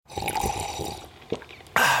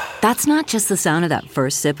That's not just the sound of that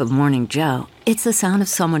first sip of Morning Joe. It's the sound of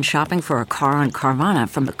someone shopping for a car on Carvana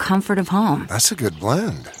from the comfort of home. That's a good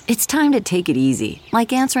blend. It's time to take it easy,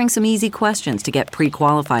 like answering some easy questions to get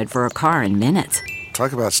pre-qualified for a car in minutes.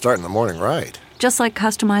 Talk about starting the morning right. Just like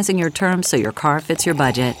customizing your terms so your car fits your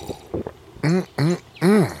budget.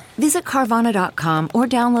 Visit Carvana.com or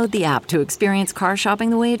download the app to experience car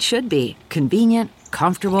shopping the way it should be. Convenient,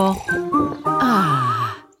 comfortable.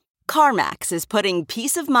 CarMax is putting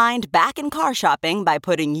peace of mind back in car shopping by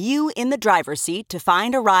putting you in the driver's seat to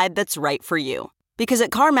find a ride that's right for you. Because at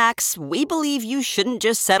CarMax, we believe you shouldn't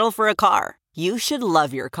just settle for a car. You should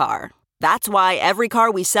love your car. That's why every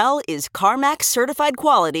car we sell is CarMax certified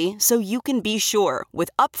quality, so you can be sure with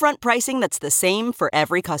upfront pricing that's the same for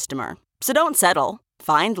every customer. So don't settle.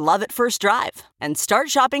 Find love at first drive and start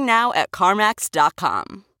shopping now at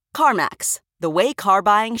CarMax.com. CarMax, the way car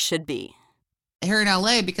buying should be. Here in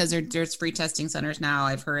LA, because there's free testing centers now,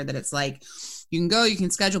 I've heard that it's like you can go, you can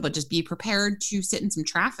schedule, but just be prepared to sit in some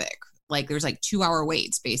traffic. Like there's like 2-hour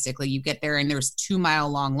waits, basically. You get there and there's 2-mile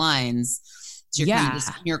long lines. So you're kind of just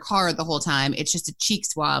in your car the whole time. It's just a cheek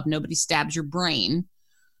swab. Nobody stabs your brain.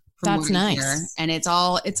 That's nice. Hear. And it's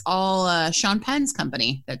all Sean Penn's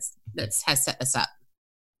company that's has set this up.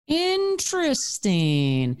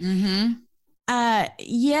 Interesting. Mm-hmm.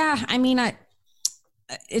 Yeah. I mean,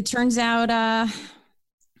 it turns out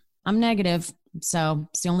I'm negative. So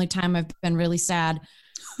it's the only time I've been really sad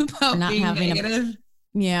about not being having negative.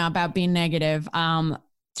 About being negative.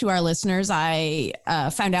 To our listeners, I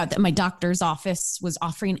found out that my doctor's office was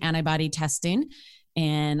offering antibody testing,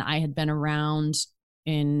 and I had been around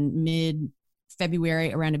in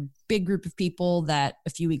mid-February around a big group of people that a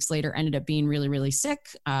few weeks later ended up being really, really sick.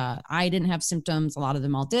 I didn't have symptoms. A lot of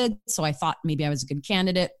them all did. So I thought maybe I was a good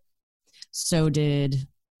candidate. So did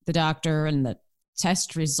the doctor, and the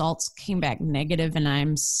test results came back negative, and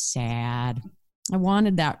I'm sad. I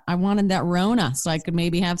wanted that Rona so I could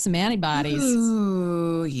maybe have some antibodies.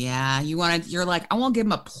 Ooh, yeah. You're like, I won't give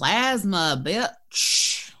him a plasma,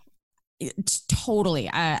 bitch. Totally.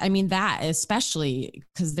 I mean that, especially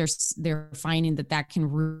because they're finding that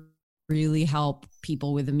can really help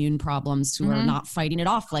people with immune problems who are not fighting it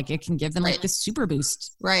off. Like it can give them like this super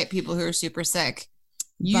boost. Right. People who are super sick.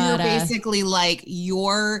 You're basically like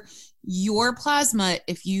your plasma,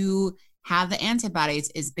 if you have the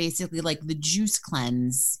antibodies, is basically like the juice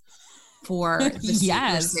cleanse for the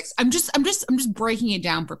super sick. I'm just breaking it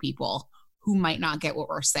down for people who might not get what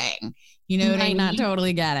we're saying. You know what I mean? Not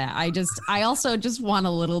totally get it. I also just want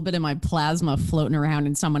a little bit of my plasma floating around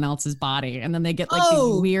in someone else's body. And then they get like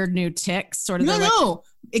these weird new ticks sort of. No,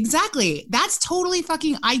 exactly. That's totally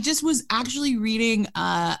fucking, I just was actually reading,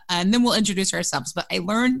 and then we'll introduce ourselves, but I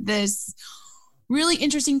learned this really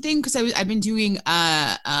interesting thing because I've been doing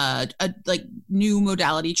a like new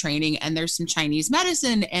modality training, and there's some Chinese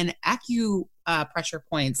medicine and acupressure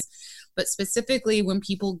points, but specifically when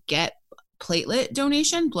people get platelet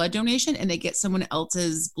donation, blood donation, and they get someone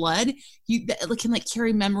else's blood, you can like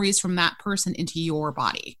carry memories from that person into your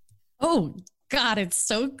body. Oh God, it's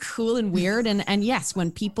so cool and weird. And yes, when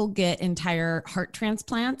people get entire heart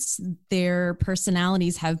transplants, their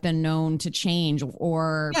personalities have been known to change,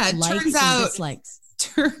 or likes and dislikes.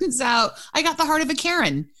 Turns out I got the heart of a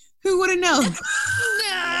Karen. Who would have known?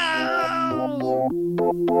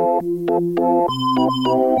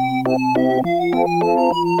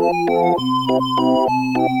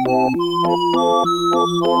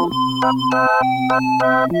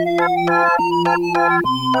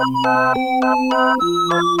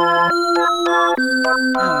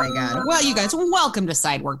 Oh my God. Well, you guys, welcome to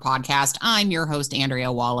Sidework Podcast. I'm your host,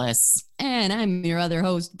 Andrea Wallace. And I'm your other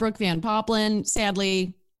host, Brooke Van Poplin.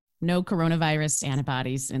 Sadly, no coronavirus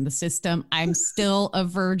antibodies in the system. I'm still a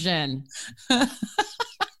virgin.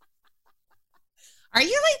 Are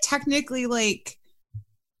you like technically like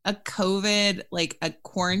a COVID, like a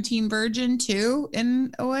quarantine virgin too,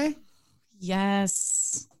 in a way?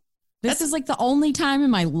 Yes. This is like the only time in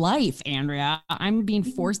my life, Andrea, I'm being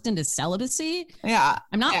forced into celibacy. Yeah.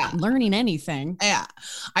 I'm not learning anything. Yeah.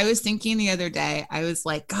 I was thinking the other day, I was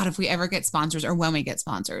like, God, if we ever get sponsors, or when we get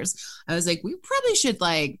sponsors, I was like, we probably should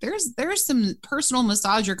like, there's some personal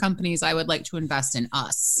massager companies I would like to invest in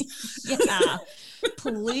us. Yeah.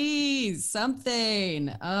 Please,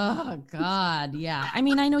 something. Oh God. Yeah. I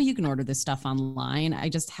mean, I know you can order this stuff online. I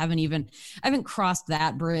just I haven't crossed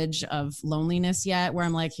that bridge of loneliness yet, where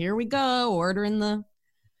I'm like, here we go, ordering the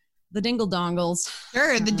dingle dongles.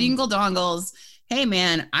 Sure. The dingle dongles. Hey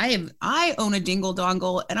man, I own a dingle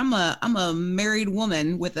dongle, and I'm a married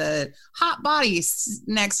woman with a hot body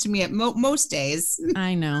next to me at most days.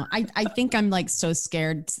 I know. I think I'm like so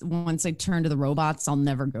scared. Once I turn to the robots, I'll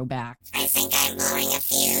never go back. I think I'm blowing a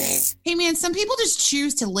fuse. Hey man, some people just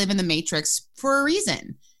choose to live in the Matrix for a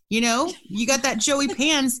reason. You know, you got that Joey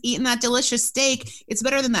Pants eating that delicious steak. It's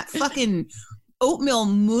better than that fucking oatmeal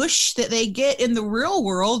mush that they get in the real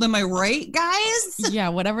world. Am I right, guys? Yeah,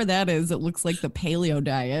 whatever that is, it looks like the paleo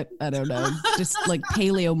diet. I don't know, just like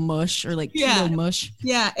paleo mush or like keto mush.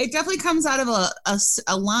 Yeah, it definitely comes out of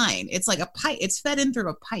a line. It's like a pipe. It's fed in through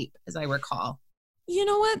a pipe, as I recall. You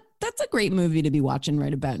know what? That's a great movie to be watching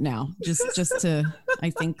right about now. Just to, I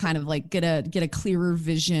think, kind of like get a clearer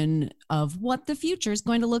vision of what the future is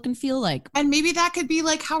going to look and feel like. And maybe that could be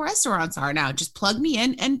like how restaurants are now. Just plug me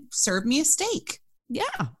in and serve me a steak. Yeah.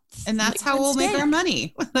 And that's how we'll make our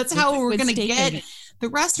money. That's how we're going to get the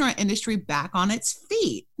restaurant industry back on its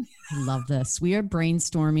feet. I love this. We are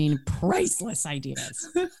brainstorming priceless ideas.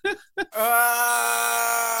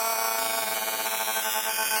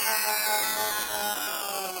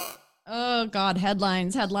 Oh God,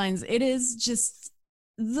 headlines. It is just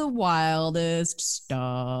the wildest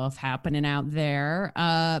stuff happening out there.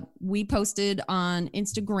 We posted on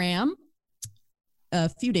Instagram a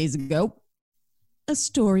few days ago a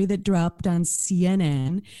story that dropped on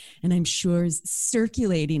CNN, and I'm sure is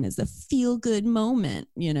circulating as a feel-good moment,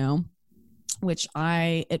 you know, which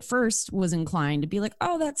I at first was inclined to be like,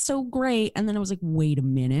 oh, that's so great. And then I was like, wait a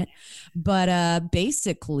minute. But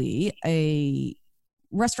basically a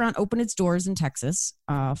restaurant opened its doors in Texas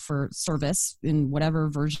for service in whatever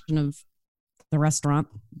version of the restaurant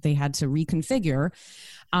they had to reconfigure.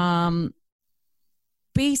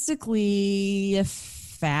 Basically, a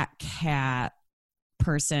fat cat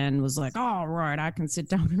person was like, all right, I can sit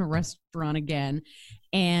down in a restaurant again.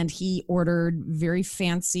 And he ordered very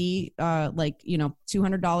fancy,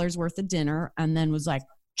 $200 worth of dinner, and then was like,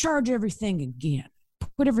 charge everything again.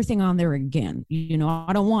 Put everything on there again. You know,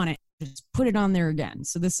 I don't want it. Just put it on there again.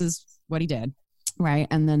 So this is what he did. Right.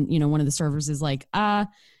 And then, you know, one of the servers is like,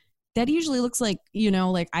 that usually looks like, you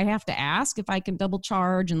know, like I have to ask if I can double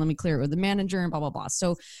charge and let me clear it with the manager and blah, blah, blah.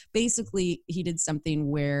 So basically he did something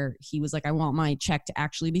where he was like, I want my check to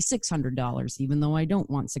actually be $600, even though I don't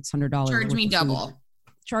want $600. Charge me double.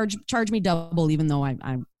 Charge me double, even though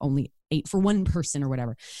I'm only ate for one person or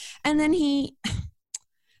whatever. And then he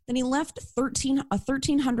left a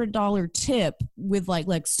 $1,300 tip with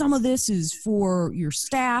like some of this is for your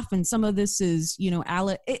staff and some of this is, you know,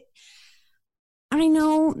 I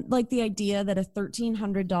know like the idea that a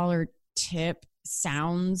 $1,300 tip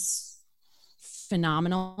sounds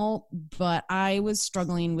phenomenal, but I was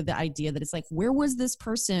struggling with the idea that it's like, where was this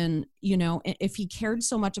person, you know, if he cared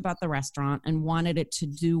so much about the restaurant and wanted it to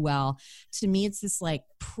do well. To me, it's this like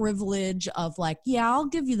privilege of like, yeah, I'll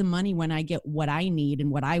give you the money when I get what I need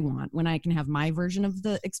and what I want, when I can have my version of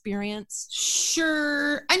the experience.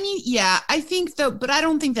 Sure. I mean, yeah, I think though, but I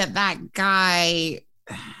don't think that guy...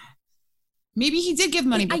 Maybe he did give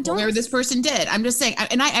money before this person did. I'm just saying,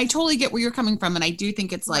 and I totally get where you're coming from, and I do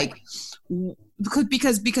think it's like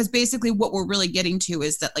because basically what we're really getting to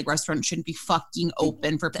is that like restaurants shouldn't be fucking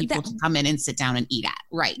open for people to come in and sit down and eat at,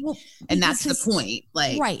 right? Well, and that's the point.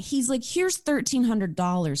 Like, right? He's like, here's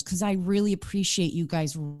 $1,300 because I really appreciate you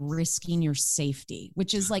guys risking your safety,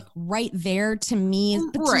 which is like right there to me.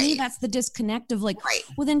 But to me, that's the disconnect of like,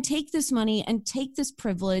 well, then take this money and take this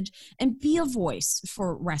privilege and be a voice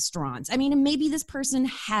for restaurants. I mean, and maybe this person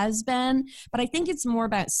has been, but I think it's more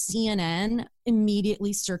about CNN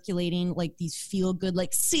immediately circulating like these feel good,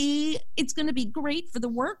 like, see, it's going to be great for the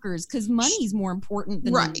workers because money's more important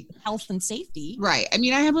than health and safety. Right. I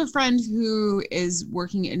mean, I have a friend who is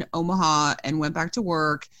working in Omaha and went back to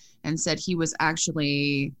work and said he was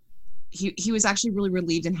actually really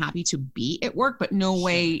relieved and happy to be at work, but no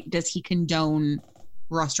way does he condone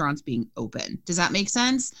restaurants being open. Does that make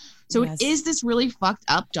sense? So It is this really fucked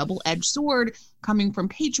up double-edged sword coming from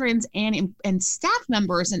patrons and staff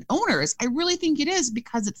members and owners. I really think it is,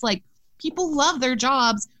 because it's like people love their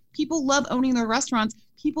jobs. People love owning their restaurants.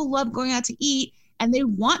 People love going out to eat, and they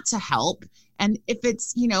want to help. And if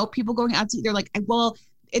it's, you know, people going out to eat, they're like, well,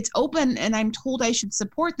 it's open and I'm told I should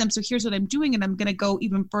support them. So here's what I'm doing. And I'm going to go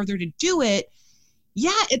even further to do it.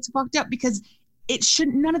 Yeah, it's fucked up because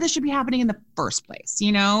none of this should be happening in the first place,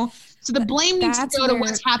 you know? So the blame needs to go to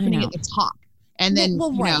what's happening at the top. And then,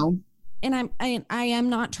 you know. And I am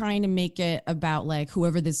not trying to make it about like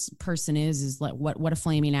whoever this person is like, what a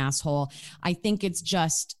flaming asshole. I think it's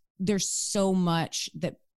just, there's so much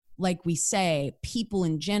that, like we say, people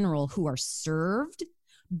in general who are served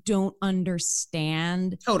don't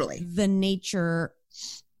understand Totally the nature.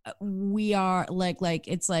 We are like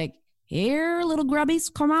it's like, here, little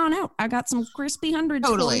grubbies, come on out. I got some crispy hundreds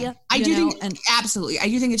for you. I do think absolutely. I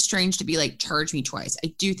do think it's strange to be like, charge me twice.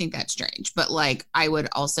 I do think that's strange, but like I would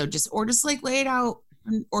also just like lay it out,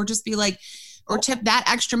 or just be like, or tip that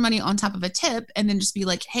extra money on top of a tip, and then just be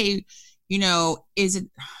like, hey, you know, is it,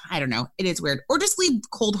 I don't know. It is weird. Or just leave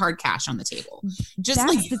cold hard cash on the table.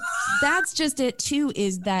 That's just it too,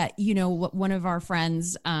 is that, you know, what one of our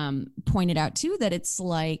friends pointed out too, that it's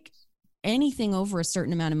like, anything over a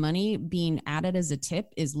certain amount of money being added as a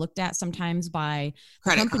tip is looked at sometimes by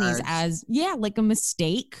companies as like a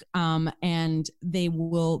mistake. And they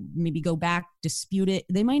will maybe go back, dispute it.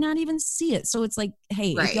 They might not even see it. So it's like,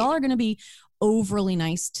 hey, if y'all are going to be overly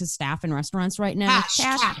nice to staff in restaurants right now,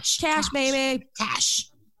 cash, baby.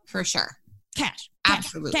 Cash for sure. Cash.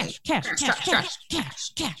 Absolutely. Cash.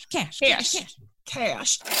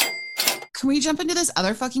 Can we jump into this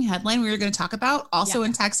other fucking headline we were going to talk about, also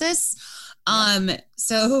in Texas?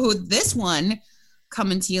 So this one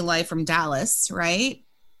coming to you live from Dallas, right?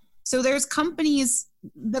 So there's companies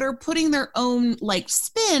that are putting their own like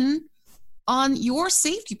spin on your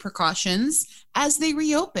safety precautions as they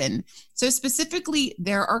reopen. So specifically,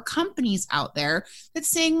 there are companies out there that's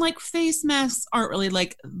saying like face masks aren't really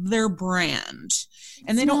like their brand,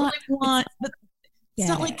 and they don't really want, it's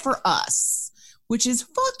not like for us, which is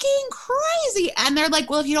fucking crazy. And they're like,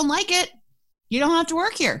 well, if you don't like it, you don't have to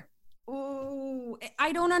work here. Oh,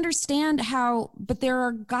 I don't understand how, but there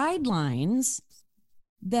are guidelines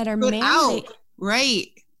that are put out. Right.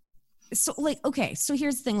 So like, okay, so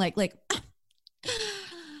here's the thing, like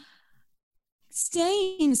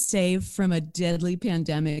staying safe from a deadly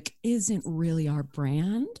pandemic isn't really our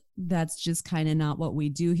brand. That's just kind of not what we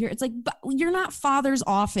do here. It's like, but you're not Father's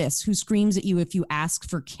office who screams at you if you ask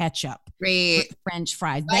for ketchup, right? French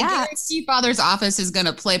fries. I guarantee Father's office is going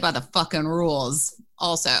to play by the fucking rules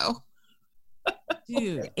also.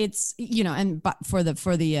 Dude, it's, you know, and but for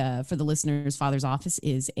the listeners, Father's office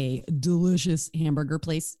is a delicious hamburger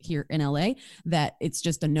place here in LA that it's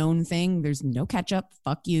just a known thing. There's no ketchup.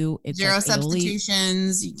 Fuck you. It's zero like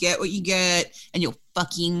substitutions. You get what you get, and you'll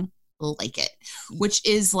fucking like it, which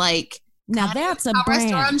is like, now that's a brand.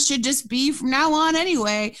 Restaurants should just be from now on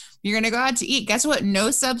anyway. You're going to go out to eat. Guess what? No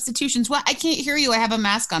substitutions. What? I can't hear you. I have a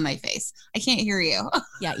mask on my face. I can't hear you.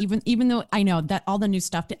 Yeah. Even though I know that all the new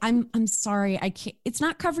stuff, I'm sorry. I can't, it's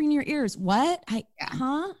not covering your ears. What?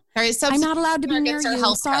 Huh? Sorry, I'm not allowed to be near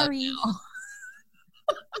you. Sorry.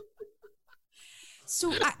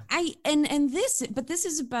 So this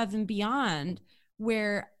is above and beyond,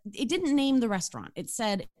 where it didn't name the restaurant. It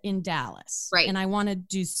said in Dallas. Right. And I want to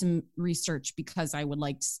do some research because I would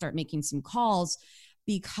like to start making some calls,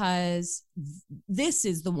 because this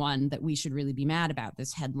is the one that we should really be mad about,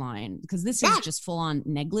 this headline, because this is just full on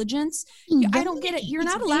negligence. I don't get it. You're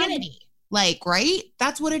not allowed to, like, right?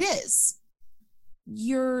 That's what it is.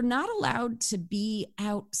 You're not allowed to be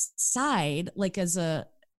outside like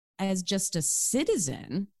as just a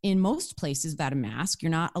citizen in most places without a mask.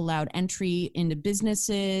 You're not allowed entry into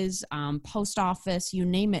businesses, post office, you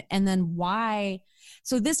name it. And then why?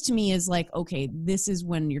 So this to me is like, okay, this is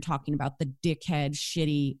when you're talking about the dickhead,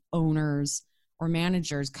 shitty owners or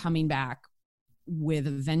managers coming back with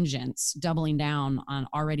a vengeance, doubling down on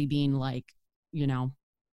already being like, you know,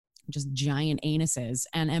 just giant anuses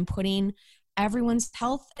and putting everyone's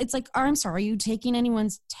health. It's like, I'm sorry, are you taking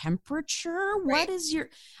anyone's temperature? Right. What is your,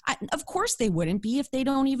 of course they wouldn't be if they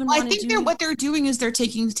don't even want to do. I think what they're doing is they're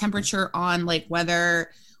taking the temperature on like whether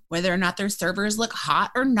or not their servers look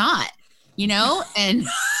hot or not, you know? And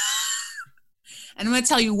I'm going to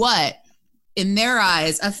tell you what, in their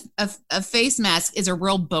eyes, a face mask is a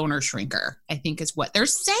real boner shrinker, I think is what they're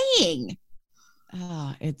saying.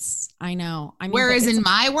 Oh, I know. I mean, whereas in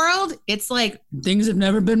my world, it's like, things have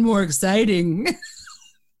never been more exciting.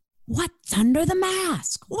 What's under the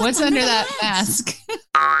mask? What's under that mask?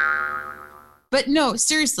 But no,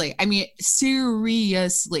 seriously. I mean,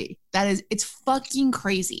 seriously. It's fucking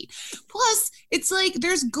crazy. Plus, it's like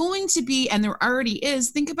there's going to be, and there already is,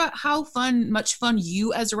 think about how much fun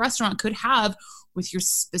you as a restaurant could have with your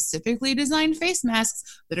specifically designed face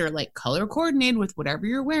masks that are like color coordinated with whatever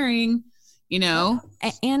you're wearing. You know,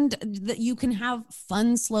 and that you can have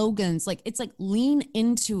fun slogans. Like, it's like, lean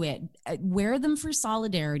into it, wear them for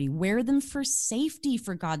solidarity, wear them for safety,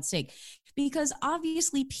 for God's sake, because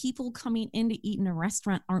obviously people coming in to eat in a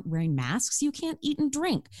restaurant aren't wearing masks. You can't eat and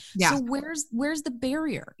drink. Yeah. So where's the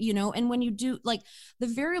barrier, you know? And when you do, like, the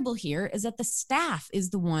variable here is that the staff is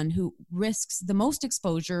the one who risks the most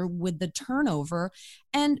exposure with the turnover.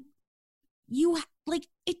 And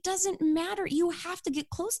it doesn't matter. You have to get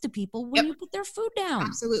close to people when you put their food down.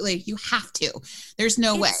 Absolutely. You have to. There's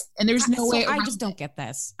no way. And there's no way. I just don't get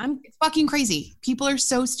this. It's fucking crazy. People are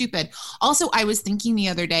so stupid. Also, I was thinking the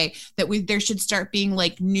other day that there should start being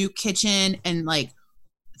like new kitchen and like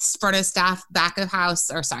front of house, back of house,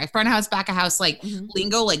 back of house, like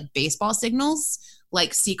lingo, like baseball signals,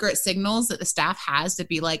 like secret signals that the staff has to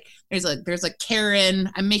be like, there's a Karen.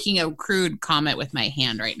 I'm making a crude comment with my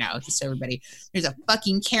hand right now, just so everybody, there's a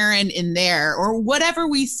fucking Karen in there, or whatever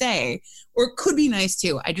we say, or it could be nice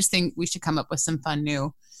too. I just think we should come up with some fun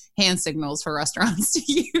new hand signals for restaurants to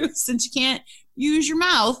use, since you can't use your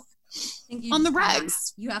mouth on the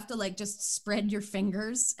regs. You have to like just spread your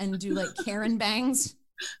fingers and do like Karen bangs.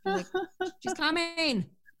 Like, she's coming.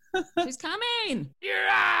 She's coming. You're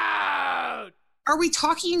out. Are we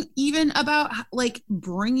talking even about like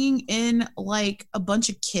bringing in like a bunch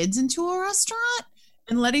of kids into a restaurant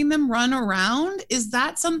and letting them run around? Is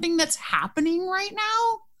that something that's happening right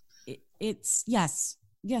now? It's yes,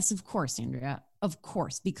 of course, Andrea, of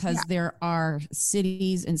course, because there are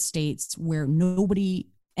cities and states where nobody,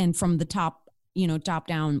 and from the top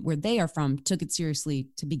down where they are from, took it seriously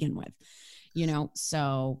to begin with,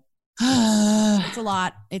 so it's a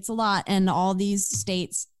lot. And all these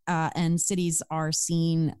states and cities are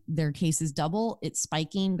seeing their cases double. It's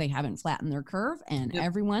spiking. They haven't flattened their curve, and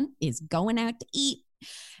everyone is going out to eat.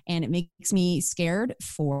 And it makes me scared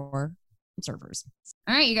for servers.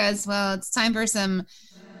 All right, you guys. Well, it's time for some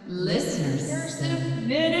listeners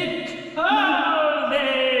submitted COVID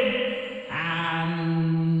and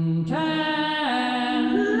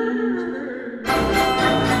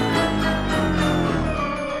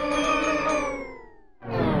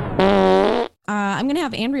I'm going to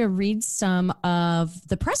have Andrea read some of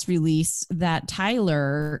the press release that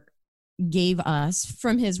Tyler gave us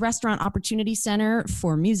from his Restaurant Opportunity Center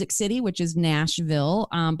for Music City, which is Nashville.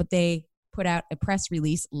 But they put out a press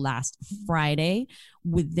release last Friday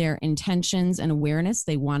with their intentions and awareness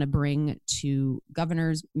they want to bring to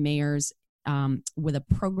governors, mayors, with a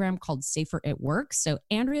program called Safer at Work. So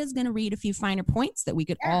Andrea is going to read a few finer points that we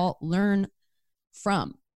could all learn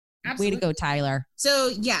from. Absolutely. Way to go, Tyler.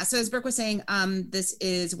 So as Brooke was saying, this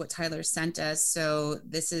is what Tyler sent us. So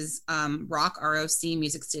this is ROC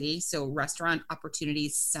Music City. So Restaurant Opportunity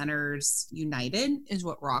Centers United is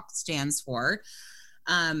what ROC stands for.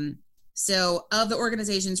 So of the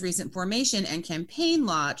organization's recent formation and campaign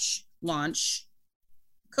launch,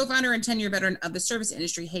 co-founder and 10-year veteran of the service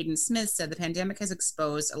industry, Hayden Smith, said the pandemic has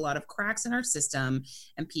exposed a lot of cracks in our system,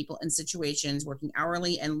 and people in situations working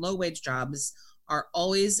hourly and low-wage jobs are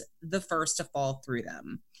always the first to fall through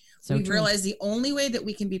them. So we realize the only way that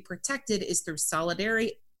we can be protected is through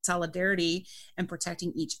solidarity and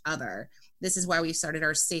protecting each other. This is why we started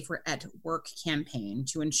our Safer at Work campaign,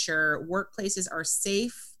 to ensure workplaces are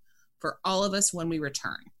safe for all of us when we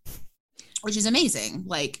return, which is amazing.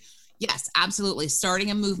 Like, yes, absolutely.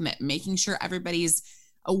 Starting a movement, making sure everybody's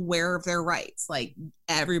aware of their rights, like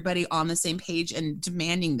everybody on the same page and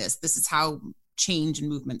demanding this. This is how change and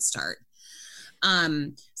movements start.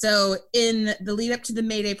 So in the lead up to the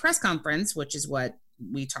May Day press conference, which is what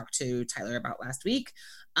we talked to Tyler about last week,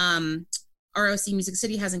 ROC Music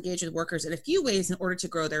City has engaged with workers in a few ways in order to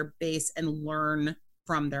grow their base and learn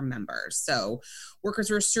from their members. So workers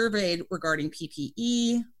were surveyed regarding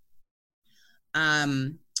PPE,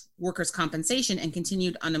 workers' compensation, and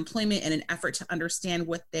continued unemployment in an effort to understand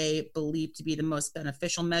what they believe to be the most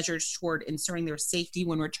beneficial measures toward ensuring their safety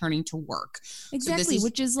when returning to work. Exactly, so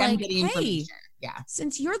which is like, hey,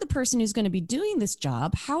 since you're the person who's going to be doing this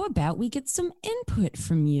job, how about we get some input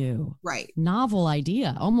from you? Right. Novel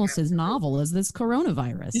idea, almost as novel as this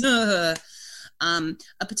coronavirus.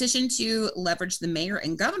 A petition to leverage the mayor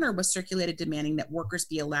and governor was circulated, demanding that workers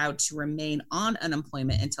be allowed to remain on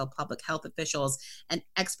unemployment until public health officials and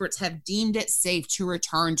experts have deemed it safe to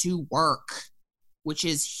return to work, which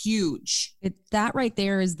is huge. That right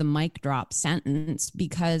there is the mic drop sentence,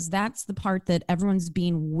 because that's the part that everyone's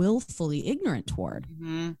being willfully ignorant toward.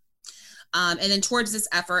 Mm-hmm. And then towards this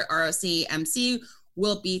effort, ROC-MC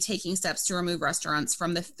will be taking steps to remove restaurants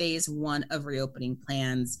from the phase 1 of reopening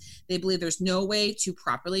plans. They believe there's no way to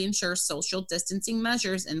properly ensure social distancing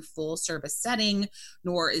measures in full service setting,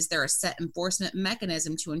 nor is there a set enforcement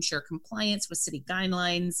mechanism to ensure compliance with city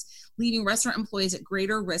guidelines, leaving restaurant employees at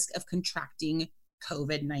greater risk of contracting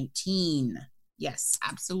COVID-19. Yes,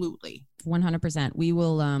 absolutely. 100%. We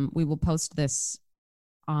will post this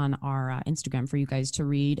on our Instagram for you guys to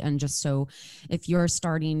read. And just so if you're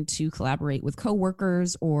starting to collaborate with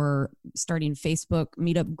coworkers or starting Facebook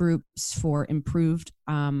meetup groups for improved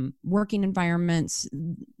working environments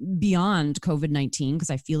beyond COVID-19, because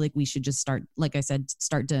I feel like we should just start, like I said,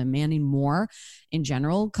 start demanding more in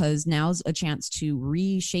general, because now's a chance to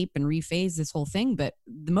reshape and rephase this whole thing. But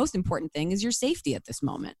the most important thing is your safety at this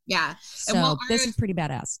moment. Yeah. So this is pretty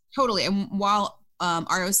badass. Totally. And while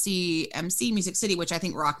ROC MC Music City, which I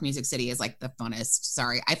think Rock Music City is like the funnest.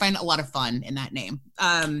 Sorry. I find a lot of fun in that name.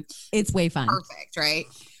 It's way fun. Perfect, right?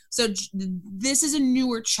 So this is a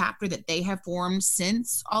newer chapter that they have formed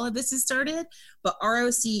since all of this has started. But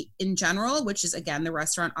ROC in general, which is, again, the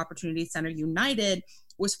Restaurant Opportunity Center United,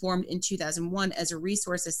 was formed in 2001 as a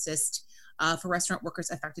resource assist for restaurant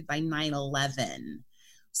workers affected by 9/11.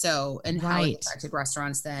 So, and how it affected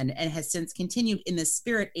restaurants then, and has since continued in this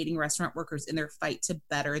spirit, aiding restaurant workers in their fight to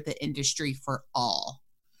better the industry for all.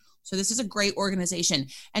 So this is a great organization.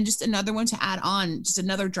 And just another one to add on, just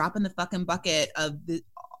another drop in the fucking bucket of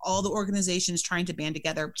all the organizations trying to band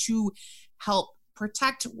together to help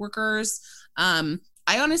protect workers.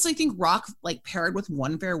 I honestly think Rock, like paired with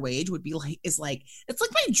One Fair Wage, would be like, it's like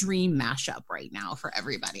my dream mashup right now for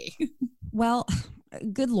everybody. Well,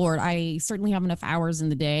 good Lord, I certainly have enough hours in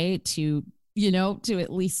the day to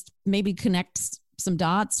at least maybe connect some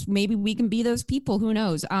dots. Maybe we can be those people. Who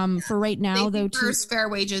knows? For right now, though, first fair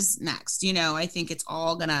wages next. I think it's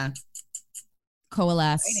all gonna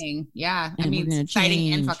coalesce. Exciting. Yeah, I mean, it's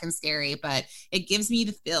exciting and fucking scary, but it gives me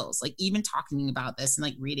the feels. Like even talking about this and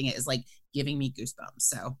like reading it is like giving me goosebumps.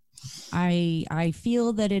 So I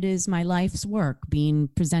feel that it is my life's work being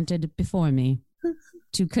presented before me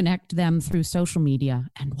to connect them through social media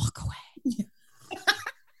and walk away.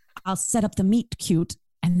 I'll set up the meet cute.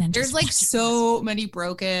 And then there's like so many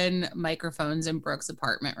broken microphones in Brooke's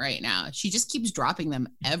apartment right now. She just keeps dropping them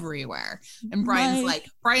everywhere. And Brian's like,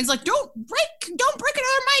 don't break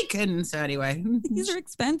another mic. And so anyway, these are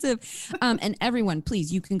expensive. And everyone,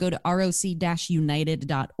 please, you can go to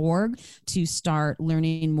roc-united.org to start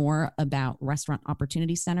learning more about restaurant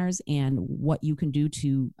opportunity centers and what you can do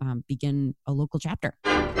to begin a local chapter.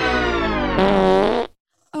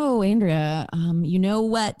 Oh, Andrea, you know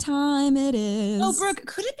what time it is. Oh, Brooke,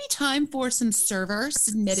 could it be time for some submitted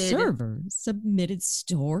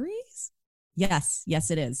stories? Yes,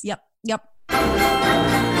 it is. Yep.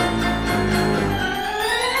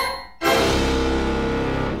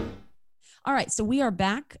 All right, so we are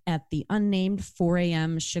back at the unnamed 4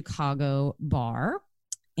 a.m. Chicago bar,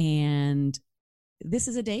 and this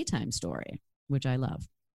is a daytime story, which I love.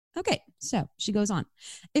 Okay, so she goes on.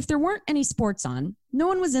 If there weren't any sports on, no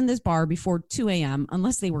one was in this bar before 2 a.m.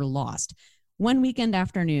 unless they were lost. One weekend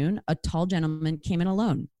afternoon, a tall gentleman came in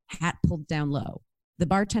alone, hat pulled down low. The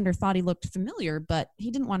bartender thought he looked familiar, but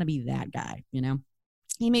he didn't want to be that guy,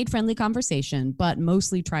 He made friendly conversation, but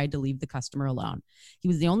mostly tried to leave the customer alone. He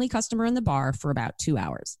was the only customer in the bar for about 2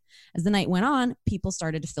 hours. As the night went on, people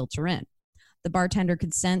started to filter in. The bartender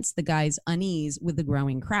could sense the guy's unease with the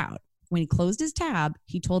growing crowd. When he closed his tab,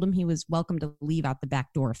 he told him he was welcome to leave out the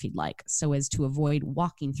back door if he'd like, so as to avoid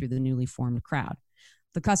walking through the newly formed crowd.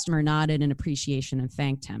 The customer nodded in appreciation and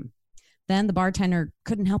thanked him. Then the bartender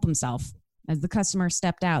couldn't help himself. As the customer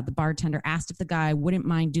stepped out, the bartender asked if the guy wouldn't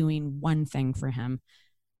mind doing one thing for him.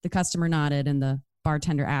 The customer nodded, and the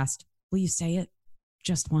bartender asked, "Will you say it?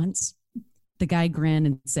 Just once?" The guy grinned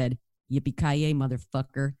and said, "Yippee-ki-yay,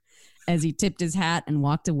 motherfucker," as he tipped his hat and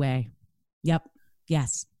walked away. Yep,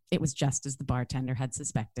 yes. It was just as the bartender had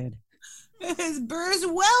suspected. It's Bruce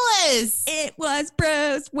Willis. It was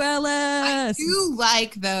Bruce Willis. I do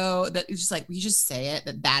like, though, that it's just like, we just say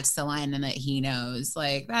it, that's the line and that he knows.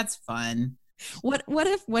 Like, that's fun. What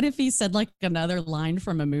if he said like another line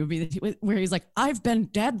from a movie where he's like, "I've been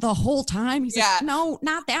dead the whole time"? He's like, "No,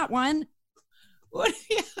 not that one."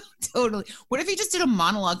 Yeah, totally. What if he just did a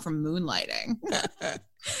monologue from Moonlighting?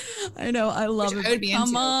 I know. I love it.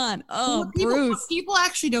 Come on. Oh, Bruce. What people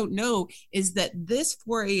actually don't know is that this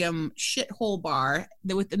 4 a.m. shithole bar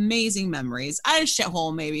with amazing memories, a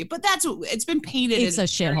shithole maybe, but that's what it's been painted as a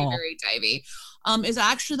shithole. Very, very divey. Is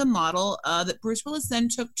actually the model that Bruce Willis then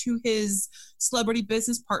took to his celebrity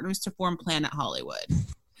business partners to form Planet Hollywood.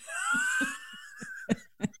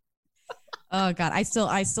 Oh God, I still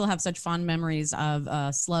have such fond memories of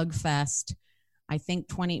Slugfest. I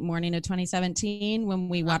think morning of 2017 when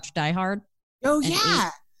we watched Die Hard. Oh yeah,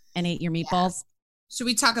 and ate your meatballs. Yeah. Should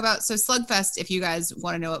we talk about Slugfest? If you guys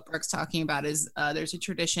want to know what Brooke's talking about, is there's a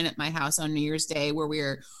tradition at my house on New Year's Day where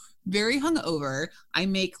we're very hungover. I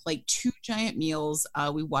make like 2 giant meals.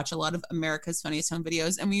 We watch a lot of America's Funniest Home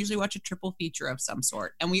Videos, and we usually watch a triple feature of some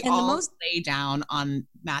sort. And we all lay down on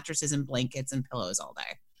mattresses and blankets and pillows all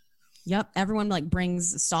day. Yep. Everyone like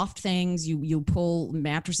brings soft things. You pull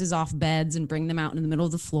mattresses off beds and bring them out in the middle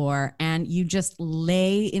of the floor, and you just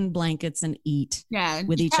lay in blankets and eat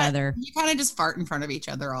with each other. You kind of just fart in front of each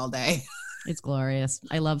other all day. It's glorious.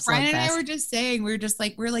 I love Slugfest. Brian and I were just saying, we're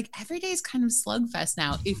like, every day is kind of Slugfest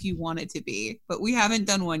now if you want it to be, but we haven't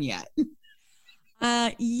done one yet.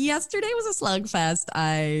 Yesterday was a Slugfest.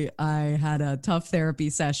 I had a tough therapy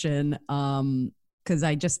session. Because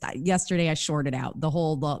yesterday I shorted out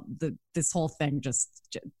this whole thing.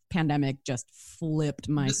 Just pandemic just flipped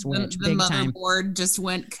my switch. The motherboard just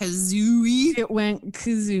went kazooie. It went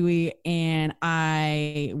kazooie, and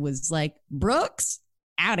I was like, Brooks,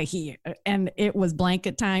 out of here. And it was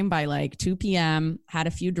blanket time by like 2 p.m. Had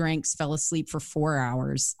a few drinks, fell asleep for 4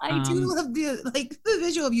 hours. I do love the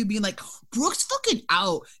visual of you being like, Brooks fucking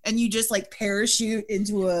out, and you just like parachute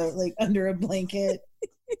into under a blanket.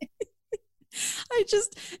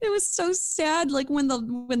 It was so sad. Like when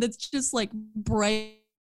it's just like bright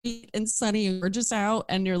and sunny and we're just out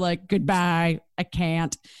and you're like, goodbye, I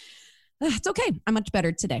can't. It's okay. I'm much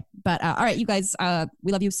better today. But all right, you guys,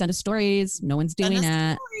 we love you. Send us stories. No one's doing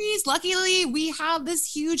that. Stories. Luckily, we have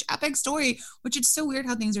this huge epic story, which is so weird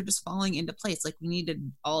how things are just falling into place. Like we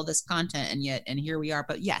needed all this content and here we are.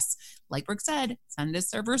 But yes, like Brooke said, send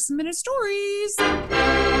us our first minute stories.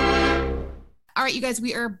 All right, you guys,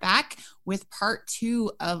 we are back with part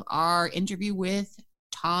 2 of our interview with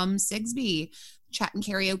Tom Sigsby, chatting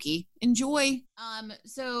karaoke. Enjoy.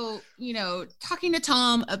 So, talking to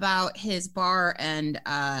Tom about his bar and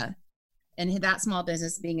that small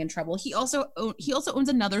business being in trouble. He also owns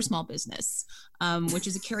another small business, which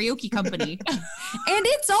is a karaoke company. And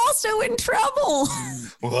it's also in trouble.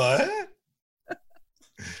 What?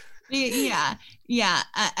 Yeah.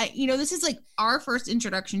 This is like our first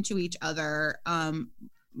introduction to each other.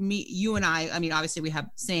 You and I mean, obviously we have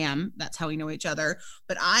Sam. That's how we know each other.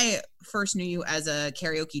 But I first knew you as a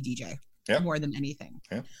karaoke DJ more than anything.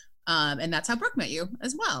 Yeah. And that's how Brooke met you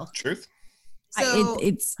as well. Truth. So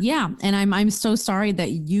and I'm so sorry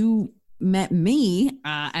that you met me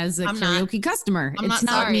as a karaoke customer. It's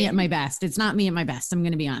not me at my best. It's not me at my best. I'm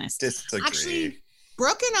going to be honest. Disagree. Actually,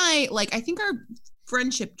 Brooke and I, I think our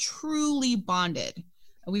friendship truly bonded.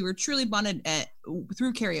 We were truly bonded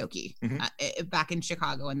through karaoke back in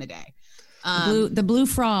Chicago in the day. The Blue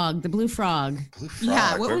Frog.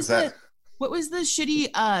 Yeah. What was the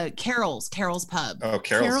shitty Carol's pub? Oh,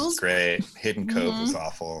 Carol's was great. Hidden Cove was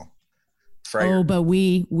awful. But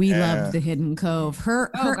we loved the Hidden Cove.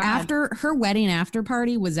 Her wedding after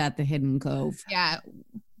party was at the Hidden Cove. Yeah.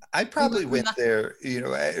 I probably went there,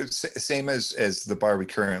 same as the bar we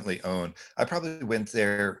currently own. I probably went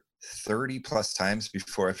there 30 plus times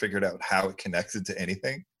before I figured out how it connected to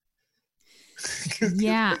anything.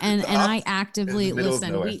 Yeah. And I actively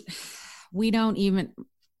listen. We don't even,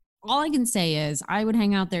 all I can say is I would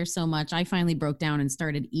hang out there so much. I finally broke down and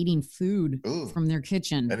started eating food from their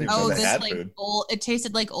kitchen. It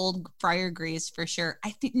tasted like old fryer grease for sure. I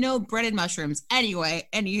think breaded mushrooms. Anyway,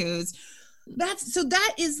 anywho's. That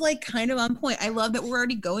is kind of on point. I love that we're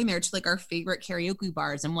already going there to our favorite karaoke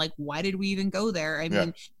bars. I'm like, why did we even go there? I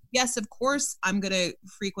mean, yes, of course I'm going to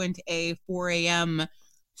frequent a 4 a.m.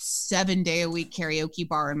 7-day-a-week karaoke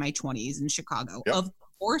bar in my 20s in Chicago. Yep. Of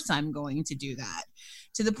course I'm going to do that,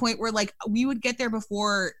 to the point where we would get there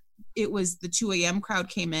before it was the 2 a.m. crowd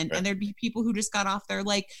came in, and there'd be people who just got off their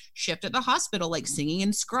shift at the hospital, singing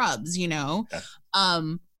in scrubs,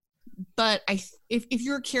 But if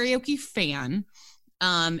you're a karaoke fan,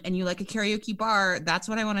 and you like a karaoke bar, that's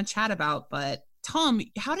what I want to chat about. But Tom,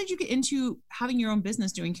 how did you get into having your own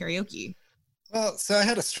business doing karaoke? Well, so I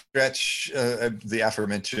had a stretch the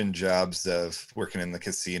aforementioned jobs of working in the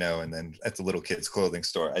casino and then at the little kids clothing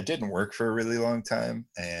store. I didn't work for a really long time,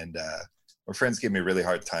 and my friends gave me a really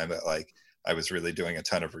hard time that I was really doing a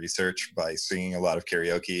ton of research by singing a lot of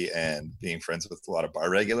karaoke and being friends with a lot of bar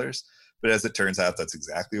regulars. But as it turns out, that's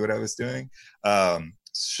exactly what I was doing.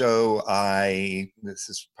 So this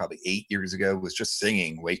is probably 8 years ago, was just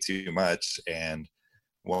singing way too much. And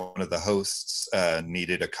one of the hosts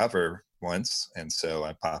needed a cover once. And so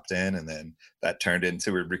I popped in, and then that turned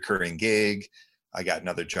into a recurring gig. I got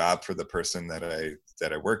another job for the person that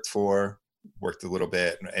I worked for, worked a little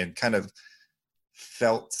bit, and kind of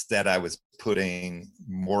felt that I was putting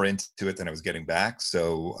more into it than I was getting back.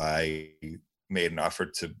 So I made an offer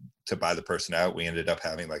to buy the person out. We ended up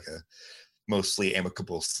having a mostly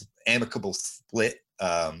amicable split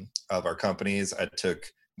of our companies. I took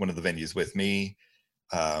one of the venues with me.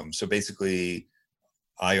 So basically,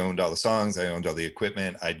 I owned all the songs, I owned all the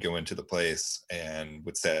equipment. I'd go into the place and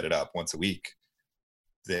would set it up once a week.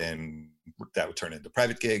 Then that would turn into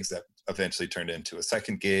private gigs. That eventually turned into a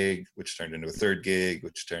second gig, which turned into a third gig,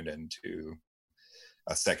 which turned into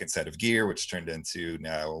a second set of gear, which turned into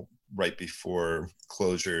now, right before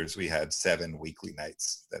closures, we had 7 weekly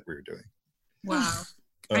nights that we were doing. Wow.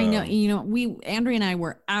 I know, Andrea and I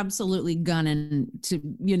were absolutely gunning to,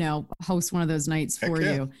 host one of those nights for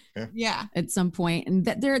you Yeah. at some point. And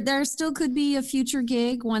that there still could be a future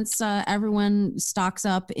gig once everyone stocks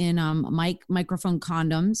up in microphone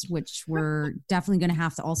condoms, which we're definitely going to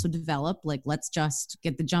have to also develop. Like, let's just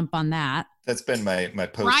get the jump on that. That's been my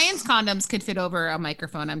post. Ryan's condoms could fit over a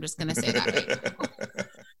microphone. I'm just going to say that right now.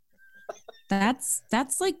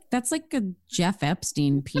 That's like a Jeff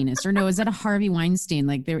Epstein penis, or no? Is that a Harvey Weinstein?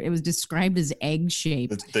 Like it was described as egg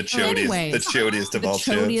shaped. The chodiest of all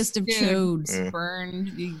chodiest of chodes.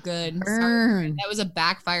 Burned, be good. Burn. Sorry. That was a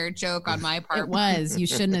backfired joke on my part. It was. You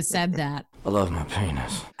shouldn't have said that. I love my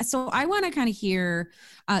penis. So I want to kind of hear.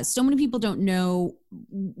 So many people don't know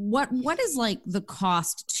what is like the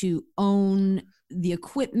cost to own the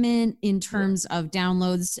equipment in terms of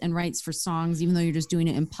downloads and rights for songs, even though you're just doing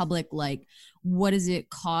it in public. Like, what does it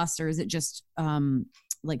cost, or is it just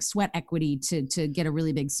like sweat equity to get a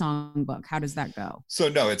really big song book? How does that go? So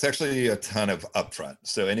no, it's actually a ton of upfront.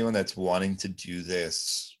 So anyone that's wanting to do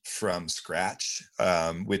this from scratch,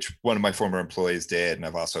 which one of my former employees did, and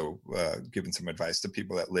I've also given some advice to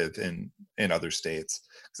people that live in other states,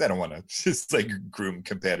 because I don't want to just like groom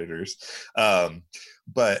competitors.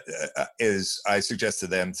 But I suggest to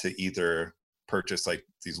them to either purchase like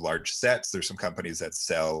these large sets. There's some companies that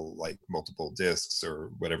sell like multiple discs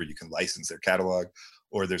or whatever, you can license their catalog,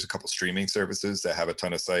 or there's a couple streaming services that have a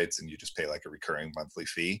ton of sites and you just pay like a recurring monthly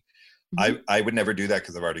fee. Mm-hmm. I would never do that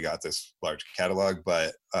because I've already got this large catalog,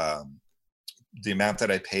 but the amount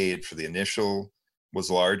that I paid for the initial was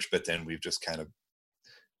large, but then we've just kind of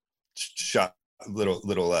shot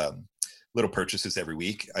little purchases every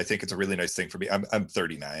week. I think it's a really nice thing for me. I'm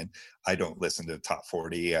 39. I don't listen to top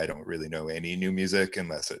 40. I don't really know any new music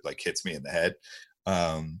unless it like hits me in the head.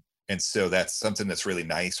 And so that's something that's really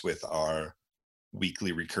nice with our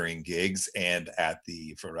weekly recurring gigs, and at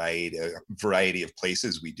the variety of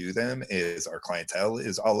places we do them, is our clientele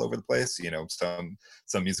is all over the place.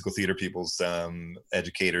 Some musical theater people, some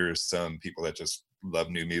educators, some people that just love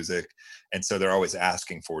new music, and so they're always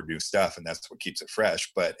asking for new stuff, and that's what keeps it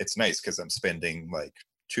fresh. But it's nice because I'm spending like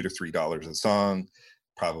 $2 to $3 a song,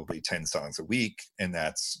 probably 10 songs a week, and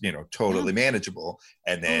that's totally manageable.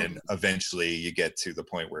 And then eventually you get to the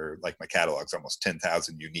point where like my catalog's almost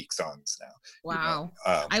 10,000 unique songs now. Wow.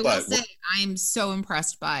 I will say I'm so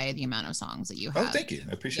impressed by the amount of songs that you have. Oh, thank you.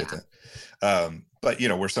 I appreciate that. But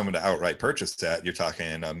were someone to outright purchase that, you're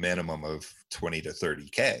talking a minimum of 20 to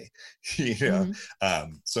 30K.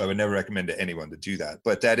 So I would never recommend to anyone to do that.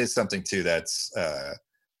 But that is something too that's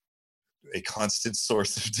a constant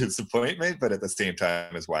source of disappointment, but at the same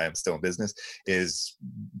time is why I'm still in business, is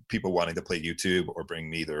people wanting to play YouTube or bring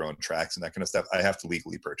me their own tracks and that kind of stuff. I have to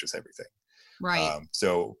legally purchase everything. Right.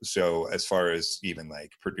 So as far as even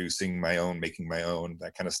like producing my own, making my own,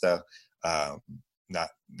 that kind of stuff,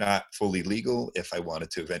 not fully legal. If I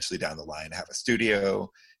wanted to eventually down the line have a studio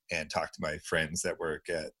and talk to my friends that work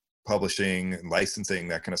at publishing and licensing,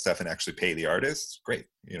 that kind of stuff, and actually pay the artists, great.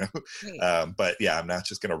 Right. But yeah, I'm not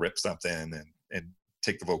just going to rip something and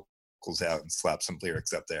take the vocals out and slap some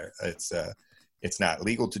lyrics up there. It's not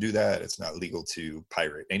legal to do that. It's not legal to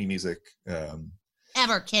pirate any music.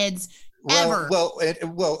 Ever, kids. Ever.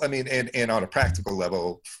 Well, I mean, and on a practical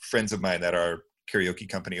level, friends of mine that are karaoke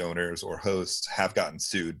company owners or hosts have gotten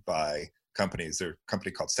sued by companies. There's a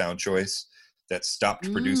company called Sound Choice that stopped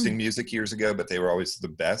producing music years ago, but they were always the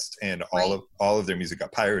best, and all of their music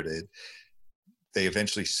got pirated. They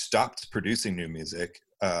eventually stopped producing new music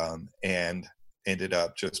and ended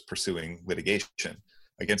up just pursuing litigation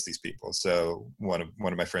against these people. So one of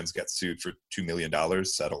my friends got sued for $2 million,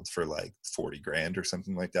 settled for like 40 grand or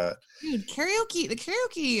something like that. Dude, the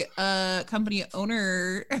karaoke company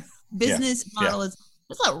owner business model is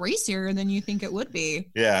it's a lot racier than you think it would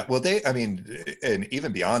be. Yeah. Well, and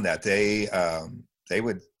even beyond that, they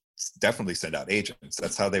would definitely send out agents.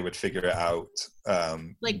 That's how they would figure out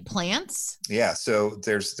like plants. Yeah. So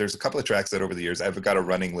there's a couple of tracks that over the years I've got a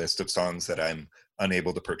running list of songs that I'm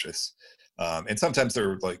unable to purchase. And sometimes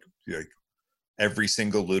they're like every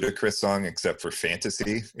single Ludacris song except for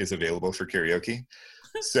Fantasy is available for karaoke.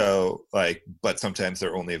 So but sometimes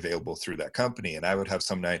they're only available through that company. And I would have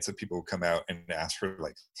some nights that people would come out and ask for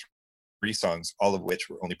like 3 songs, all of which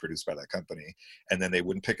were only produced by that company. And then they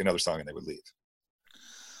wouldn't pick another song and they would leave.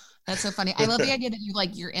 That's so funny. I love the idea that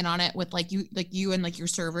you're in on it with you and like your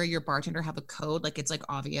server, your bartender have a code. Like it's like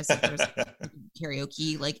obvious that there's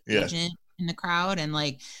karaoke agent in the crowd and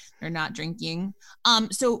like they're not drinking.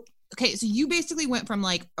 So okay, so you basically went from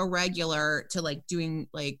like a regular to like doing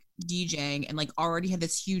like DJing and like already had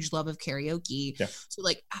this huge love of karaoke. Yeah. So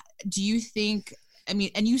like, do you think? I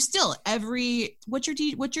mean, and you still what's your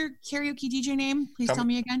karaoke DJ name? Please tell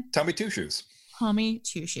me again. Tommy Two Shoes. Tommy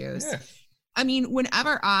Two Shoes. Yeah. I mean,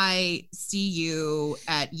 whenever I see you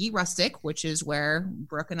at Ye Rustic, which is where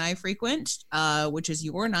Brooke and I frequent, which is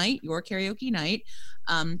your karaoke night,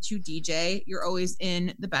 to DJ, you're always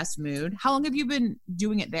in the best mood. How long have you been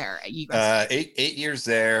doing it there at Ye Rustic? 8 years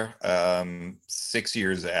there, 6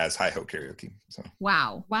 years as Hi Ho Karaoke. So.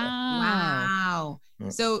 Wow.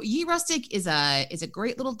 So Ye Rustic is a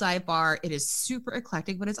great little dive bar. It is super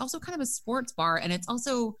eclectic, but it's also kind of a sports bar, and it's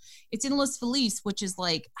in Los Feliz, which is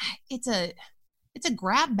like it's a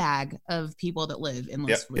grab bag of people that live in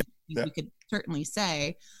Los Feliz. We could certainly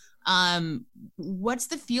say. What's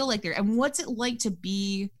the feel like there, and what's it like to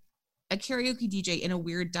be a karaoke DJ in a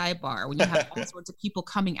weird dive bar when you have all sorts of people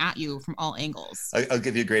coming at you from all angles? I'll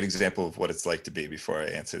give you a great example of what it's like to be before I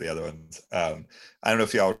answer the other ones. I don't know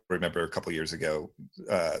if y'all remember a couple of years ago,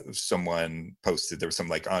 someone posted, there was some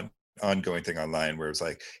like ongoing thing online where it was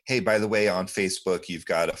like, hey, by the way, on Facebook, you've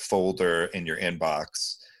got a folder in your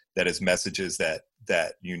inbox that is messages that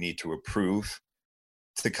you need to approve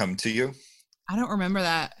to come to you. I don't remember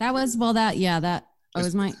that. That was it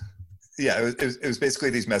was basically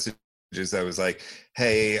these messages that was like,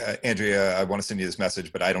 hey, Andrea, I want to send you this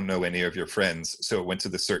message, but I don't know any of your friends. So it went to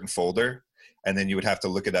the certain folder, and then you would have to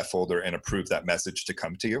look at that folder and approve that message to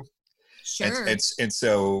come to you. Sure. And